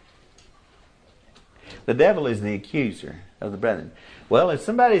 The devil is the accuser of the brethren. Well, if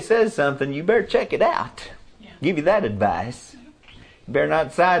somebody says something, you better check it out. Yeah. Give you that advice. You better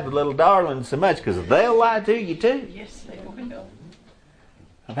not side with little darlings so much because they'll lie to you too. Yes, they will.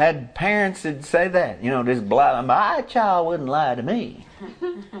 I've had parents that say that. Just my child wouldn't lie to me.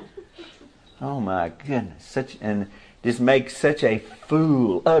 Oh my goodness. And just make such a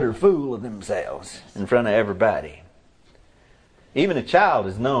utter fool of themselves in front of everybody. Even a child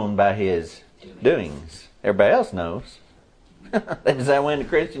is known by his doings. Everybody else knows. As I went to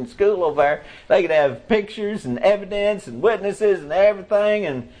Christian school over there, they could have pictures and evidence and witnesses and everything,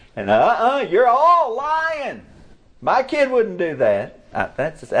 and you're all lying. My kid wouldn't do that.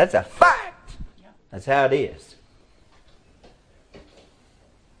 That's a fact. That's how it is.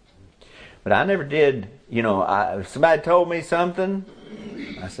 But I never did, if somebody told me something,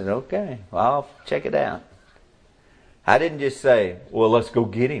 I said, okay, well, I'll check it out. I didn't just say, well, let's go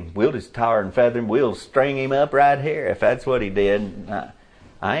get him. We'll just tar and feather him. We'll string him up right here if that's what he did.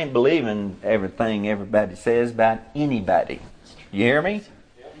 I ain't believing everything everybody says about anybody. You hear me?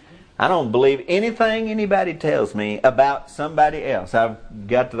 I don't believe anything anybody tells me about somebody else. I've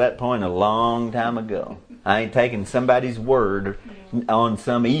got to that point a long time ago. I ain't taking somebody's word on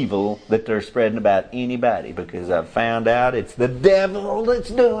some evil that they're spreading about anybody, because I've found out it's the devil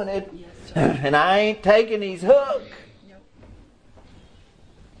that's doing it. And I ain't taking his hook.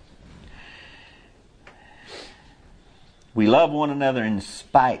 We love one another in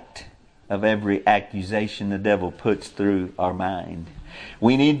spite of every accusation the devil puts through our mind.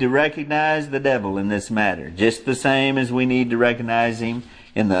 We need to recognize the devil in this matter, just the same as we need to recognize him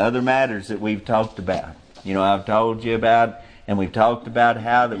in the other matters that we've talked about. I've told you about, and we've talked about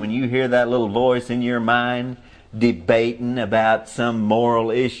how that when you hear that little voice in your mind debating about some moral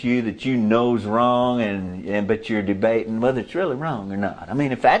issue that you know's wrong, but you're debating whether it's really wrong or not. I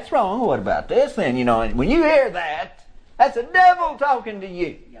mean, if that's wrong, what about this then? When you hear that, that's the devil talking to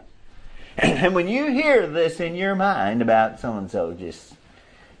you. Yep. And when you hear this in your mind about so-and-so, just,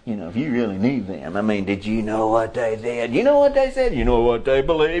 if you really need them. I mean, did you know what they did? You know what they said? You know what they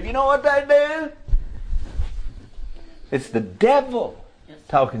believe? You know what they do? It's the devil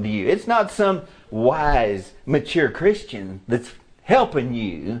talking to you. It's not some wise, mature Christian that's helping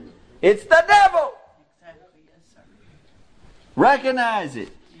you. It's the devil. Exactly, yes, sir. Recognize it.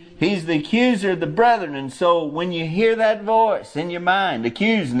 He's the accuser of the brethren. And so when you hear that voice in your mind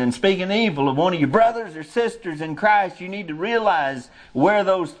accusing and speaking evil of one of your brothers or sisters in Christ, you need to realize where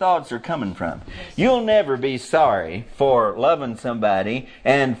those thoughts are coming from. You'll never be sorry for loving somebody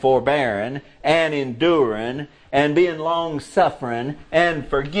and forbearing and enduring and being long-suffering and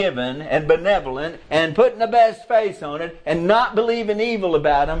forgiving and benevolent and putting the best face on it and not believing evil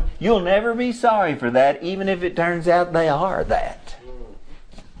about them. You'll never be sorry for that, even if it turns out they are that.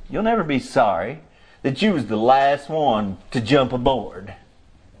 You'll never be sorry that you was the last one to jump aboard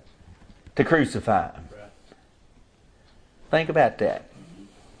to crucify him. Think about that.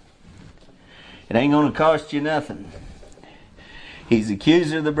 It ain't going to cost you nothing. He's the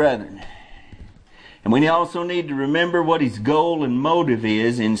accuser of the brethren. And we also need to remember what his goal and motive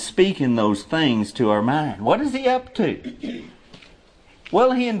is in speaking those things to our mind. What is he up to?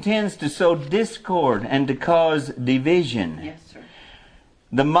 Well, he intends to sow discord and to cause division. Yes, sir.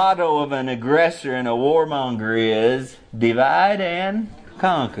 The motto of an aggressor and a warmonger is divide and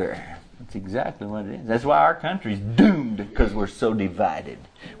conquer. That's exactly what it is. That's why our country's doomed, because we're so divided.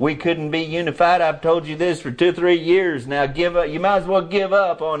 We couldn't be unified. I've told you this for 2-3 years now. Give up. You might as well give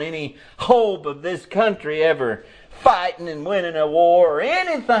up on any hope of this country ever fighting and winning a war or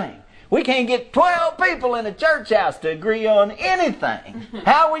anything. We can't get 12 people in a church house to agree on anything.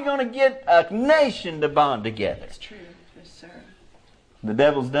 How are we going to get a nation to bond together? That's true. Yes, sir. The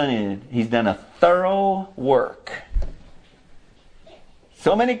devil's done it. He's done a thorough work.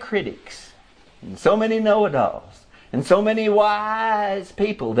 So many critics, and so many know-it-alls, and so many wise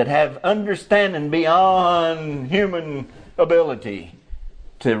people that have understanding beyond human ability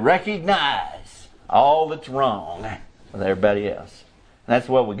to recognize all that's wrong with everybody else. And that's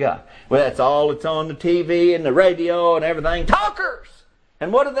what we got. Well, that's all that's on the TV and the radio and everything. Talkers!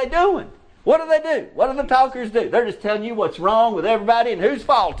 And what are they doing? What do they do? What do the talkers do? They're just telling you what's wrong with everybody and whose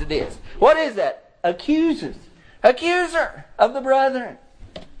fault it is. What is that? Accusers. Accuser of the brethren.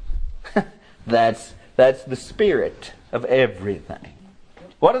 That's the spirit of everything.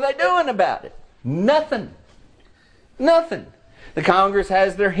 What are they doing about it? Nothing. Nothing. The Congress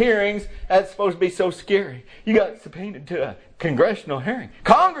has their hearings. That's supposed to be so scary. You got subpoenaed to a congressional hearing.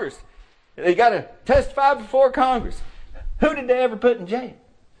 Congress! They got to testify before Congress. Who did they ever put in jail?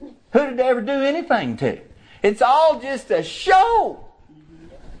 Who did they ever do anything to? It's all just a show.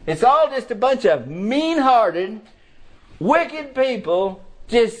 It's all just a bunch of mean-hearted, wicked people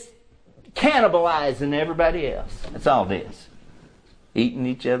just cannibalizing everybody else. That's all it is. Eating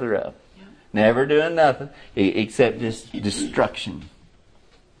each other up. Never doing nothing except just destruction.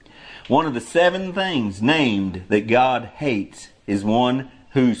 One of the 7 things named that God hates is one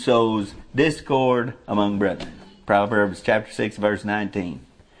who sows discord among brethren. Proverbs chapter 6 verse 19.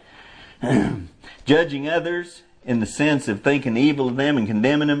 Judging others in the sense of thinking evil of them and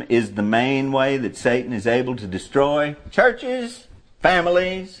condemning them, is the main way that Satan is able to destroy churches,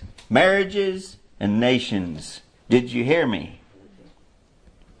 families, marriages, and nations. Did you hear me?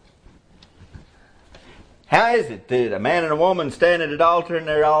 How is it that a man and a woman stand at an altar and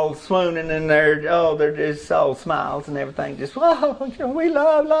they're all swooning and they're just all smiles and everything, just, we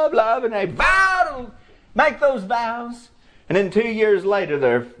love, and they vow to make those vows, and then 2 years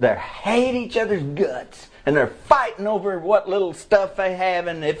later they hate each other's guts and they're fighting over what little stuff they have,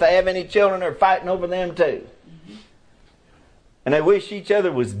 and if they have any children, they're fighting over them too. And they wish each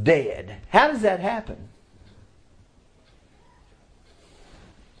other was dead. How does that happen?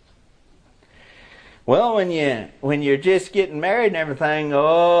 Well, when you're just getting married and everything,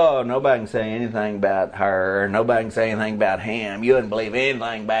 nobody can say anything about her, nobody can say anything about him. You wouldn't believe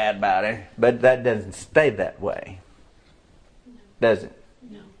anything bad about her. But that doesn't stay that way, does it?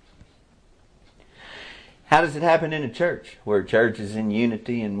 No. How does it happen in a church where church is in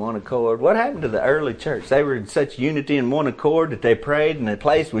unity and one accord? What happened to the early church? They were in such unity and one accord that they prayed and the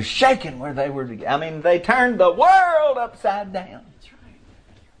place was shaking where they were together. I mean, they turned the world upside down.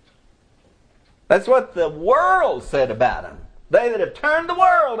 That's what the world said about them. They that have turned the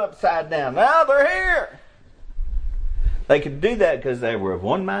world upside down. Now they're here. They could do that because they were of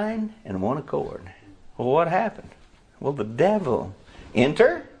one mind and one accord. Well, what happened? Well, the devil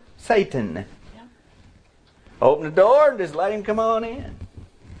enter Satan. Yep. Open the door and just let him come on in.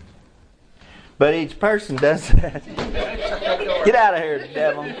 But each person does that. Get out of here,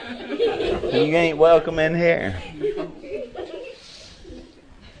 devil. You ain't welcome in here.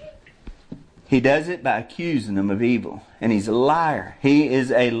 He does it by accusing them of evil. And he's a liar. He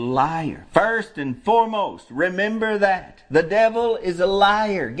is a liar. First and foremost, remember that. The devil is a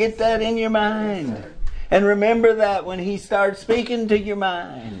liar. Get that in your mind. And remember that when he starts speaking to your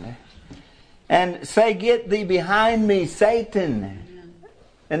mind. And say, get thee behind me, Satan.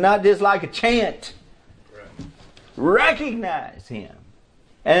 And not just like a chant. Recognize him.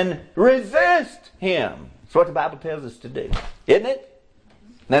 And resist him. That's what the Bible tells us to do. Isn't it?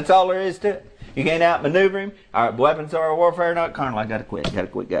 That's all there is to it. You can't outmaneuver him. Our weapons of our warfare are not carnal. I gotta quit.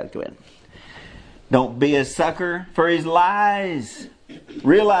 Don't be a sucker for his lies.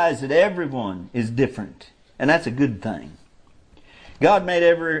 Realize that everyone is different. And that's a good thing. God made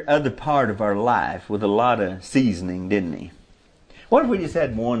every other part of our life with a lot of seasoning, didn't he? What if we just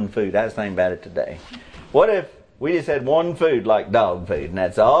had one food? I was thinking about it today. What if we just had one food like dog food and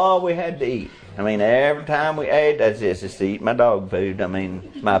that's all we had to eat? I mean, every time we ate, that's just to eat my dog food. I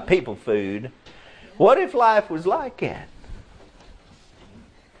mean, my people food. What if life was like that?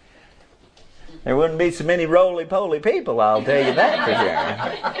 There wouldn't be so many roly-poly people, I'll tell you that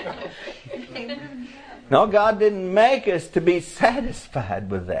for sure. No, God didn't make us to be satisfied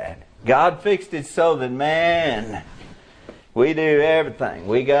with that. God fixed it so that, man, we do everything.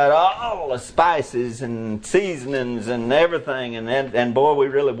 We got all the spices and seasonings and everything, and boy, we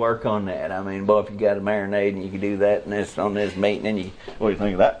really work on that. I mean, boy, if you got a marinade and you can do that and this on this meat, and then what do you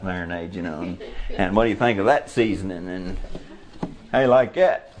think of that marinade, you know? And what do you think of that seasoning? And how you like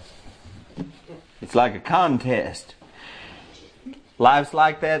that? It's like a contest. Life's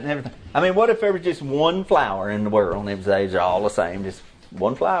like that and everything. I mean, what if there was just one flour in the world and they're all the same? Just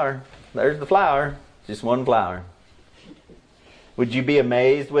one flour. There's the flour. Just one flour. Would you be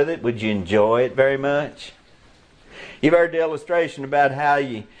amazed with it? Would you enjoy it very much? You've heard the illustration about how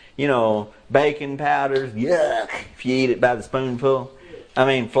baking powders, yuck, if you eat it by the spoonful. I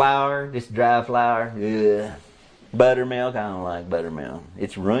mean, flour, just dry flour, ugh. Buttermilk, I don't like buttermilk.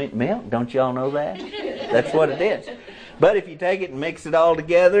 It's ruined milk, don't y'all know that? That's what it is. But if you take it and mix it all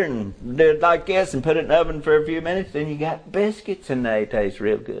together and do it like this and put it in the oven for a few minutes, then you got biscuits and they taste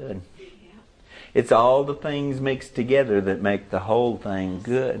real good. It's all the things mixed together that make the whole thing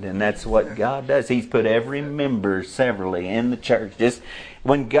good. And that's what God does. He's put every member severally in the church. Just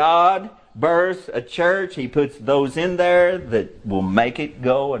when God births a church, He puts those in there that will make it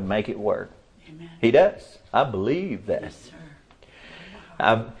go and make it work. Amen. He does. I believe that. Yes, sir.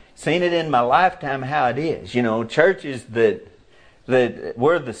 I've seen it in my lifetime how it is. Churches that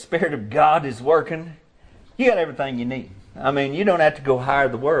where the Spirit of God is working, you got everything you need. I mean, you don't have to go hire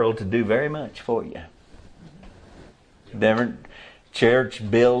the world to do very much for you. Different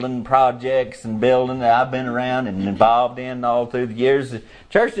church building projects and building that I've been around and involved in all through the years. The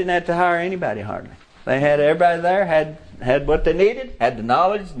church didn't have to hire anybody hardly. They had everybody there, had what they needed, had the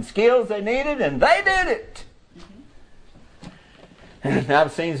knowledge and skills they needed, and they did it. And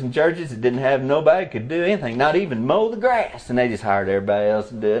I've seen some churches that didn't have nobody could do anything, not even mow the grass, and they just hired everybody else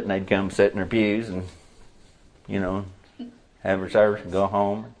to do it, and they'd come sit in their pews and, have their service and go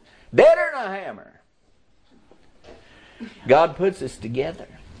home. Deader than a hammer. God puts us together.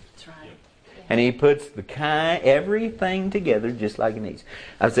 That's right. And He puts everything together just like it needs.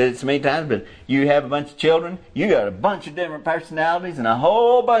 I've said it so many times, but you have a bunch of children, you got a bunch of different personalities and a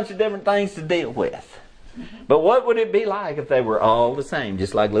whole bunch of different things to deal with. But what would it be like if they were all the same,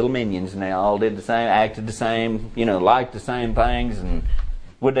 just like little minions, and they all did the same, acted the same, liked the same things, and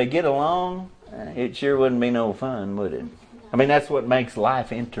would they get along? It sure wouldn't be no fun, would it? I mean, that's what makes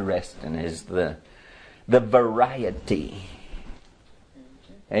life interesting, is the variety.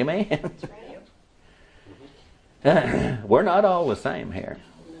 Amen? We're not all the same here.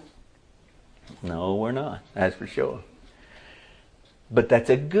 No, we're not. That's for sure. But that's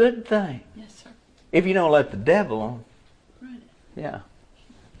a good thing. Yes, sir. If you don't let the devil. Right. Yeah.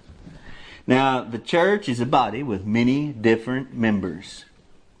 Now, the church is a body with many different members.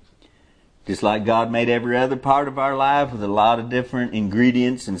 Just like God made every other part of our life with a lot of different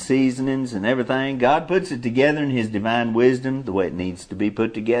ingredients and seasonings and everything, God puts it together in His divine wisdom the way it needs to be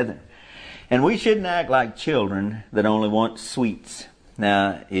put together. And we shouldn't act like children that only want sweets.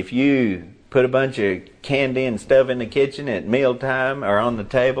 Now, if you put a bunch of candy and stuff in the kitchen at mealtime or on the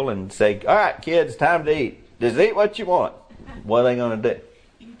table and say, all right, kids, time to eat. Just eat what you want. What are they going to do?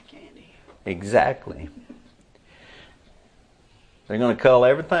 Eat candy. Exactly. They're going to cull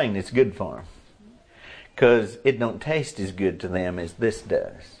everything that's good for them. Because it don't taste as good to them as this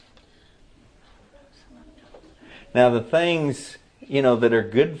does. Now the things, that are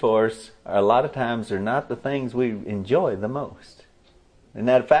good for us, a lot of times are not the things we enjoy the most. Isn't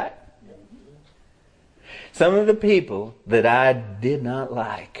that a fact? Some of the people that I did not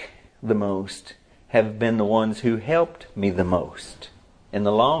like the most have been the ones who helped me the most in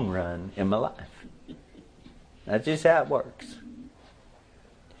the long run in my life. That's just how it works.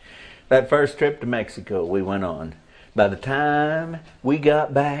 That first trip to Mexico we went on, by the time we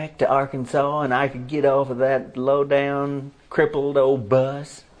got back to Arkansas and I could get off of that low-down, crippled old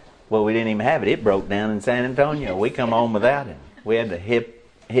bus, well, we didn't even have it. It broke down in San Antonio. We come home without it. We had to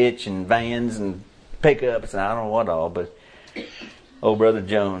hitch and vans and pickups and I don't know what all, but old Brother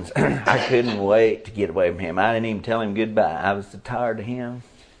Jones, I couldn't wait to get away from him. I didn't even tell him goodbye. I was so tired of him,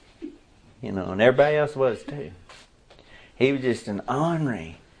 and everybody else was too. He was just an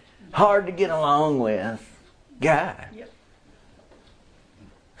ornery, hard to get along with guy. Yep.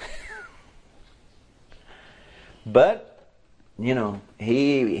 But,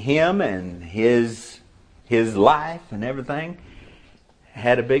 him and his life and everything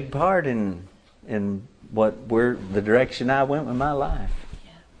had a big part in the direction I went with my life.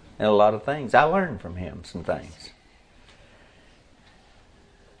 Yeah. And a lot of things. I learned from him some things.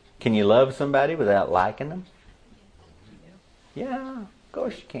 Can you love somebody without liking them? Yeah, of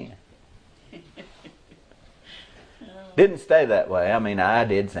course you can. Didn't stay that way. I mean, I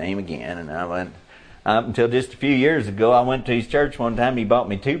did same again, and I went until just a few years ago. I went to his church one time. He bought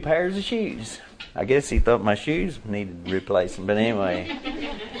me 2 pairs of shoes. I guess he thought my shoes needed replacing, but anyway.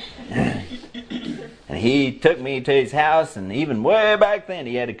 And he took me to his house, and even way back then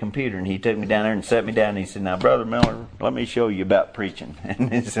he had a computer, and he took me down there and set me down, and he said, now, Brother Miller, let me show you about preaching.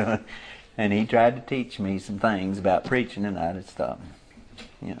 And he tried to teach me some things about preaching, and I just thought,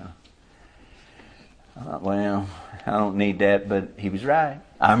 well, I don't need that, but he was right.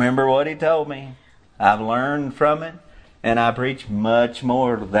 I remember what he told me. I've learned from it, and I preach much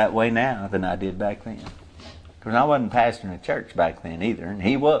more that way now than I did back then. Because I wasn't pastoring a church back then either, and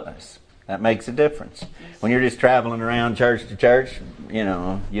he was. That makes a difference. When you're just traveling around church to church, you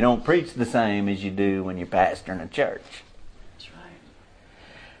don't preach the same as you do when you're pastoring a church. That's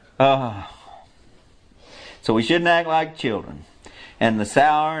right. So we shouldn't act like children. And the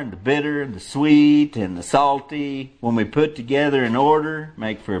sour and the bitter and the sweet and the salty, when we put together in order,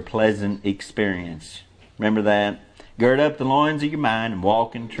 make for a pleasant experience. Remember that? Gird up the loins of your mind and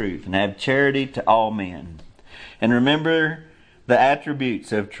walk in truth, and have charity to all men. And remember the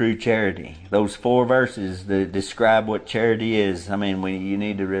attributes of true charity. Those 4 verses that describe what charity is. I mean, you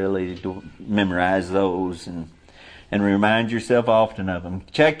need to really memorize those and remind yourself often of them.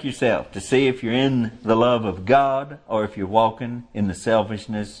 Check yourself to see if you're in the love of God or if you're walking in the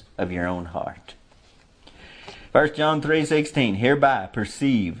selfishness of your own heart. 1 John 3:16, hereby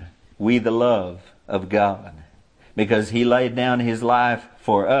perceive we the love of God, because He laid down His life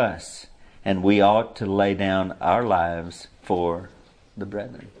for us, and we ought to lay down our lives for the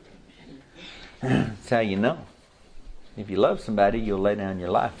brethren. That's how you know. If you love somebody, you'll lay down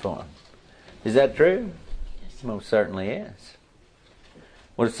your life for them. Is that true? Yes. Most certainly is.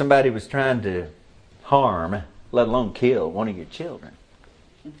 What if somebody was trying to harm, let alone kill, one of your children?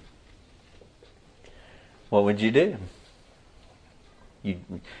 What would you do?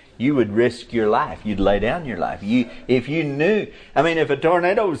 You would risk your life. You'd lay down your life. If you knew, if a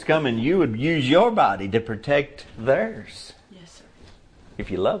tornado was coming, you would use your body to protect theirs. Yes, sir.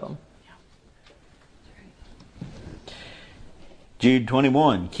 If you love them. Yeah. That's right. Jude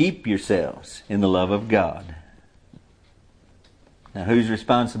 21, keep yourselves in the love of God. Now, whose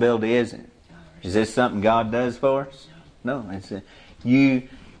responsibility is it? Is this something God does for us? No. It's you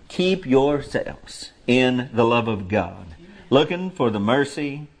keep yourselves in the love of God, looking for the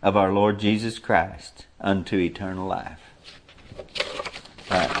mercy of our Lord Jesus Christ unto eternal life.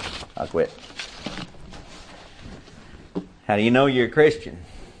 All right, I'll quit. How do you know you're a Christian?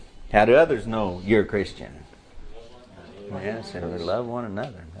 How do others know you're a Christian? Yes, we love one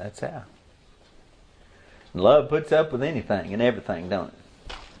another. That's how. Love puts up with anything and everything, don't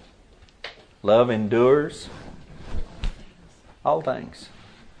it? Love endures all things.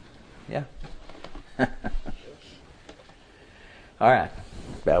 Yeah. All right.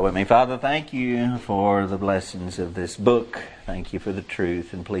 Bow with me. Father, thank you for the blessings of this book. Thank you for the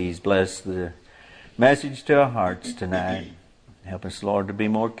truth. And please bless the message to our hearts tonight. Help us, Lord, to be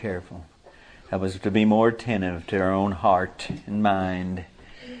more careful. Help us to be more attentive to our own heart and mind.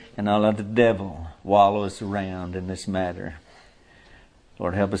 And not let the devil wallow us around in this matter.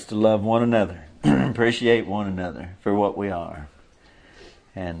 Lord, help us to love one another. Appreciate one another for what we are.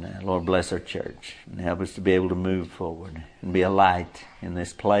 And Lord, bless our church and help us to be able to move forward and be a light in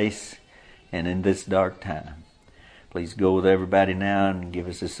this place and in this dark time. Please go with everybody now and give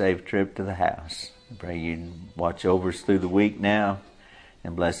us a safe trip to the house. I pray you watch over us through the week now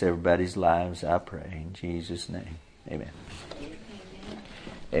and bless everybody's lives, I pray. In Jesus' name, amen.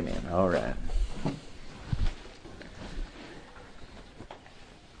 Amen. All right.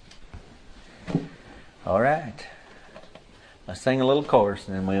 All right. Let's sing a little chorus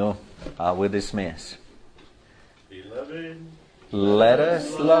and then we'll dismiss. Beloved, let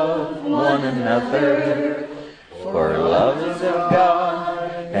us love one another, for love is of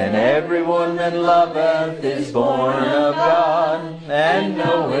God, and everyone that loveth is born of God, and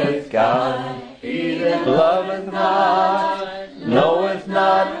knoweth God. He that loveth not, knoweth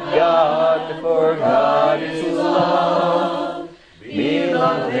not God, for God is love.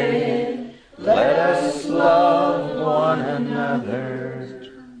 Beloved, let us love one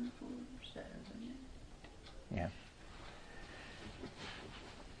another. Yeah.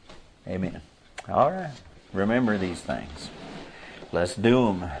 Amen. All right. Remember these things. Let's do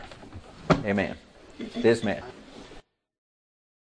them. Amen. Dismiss.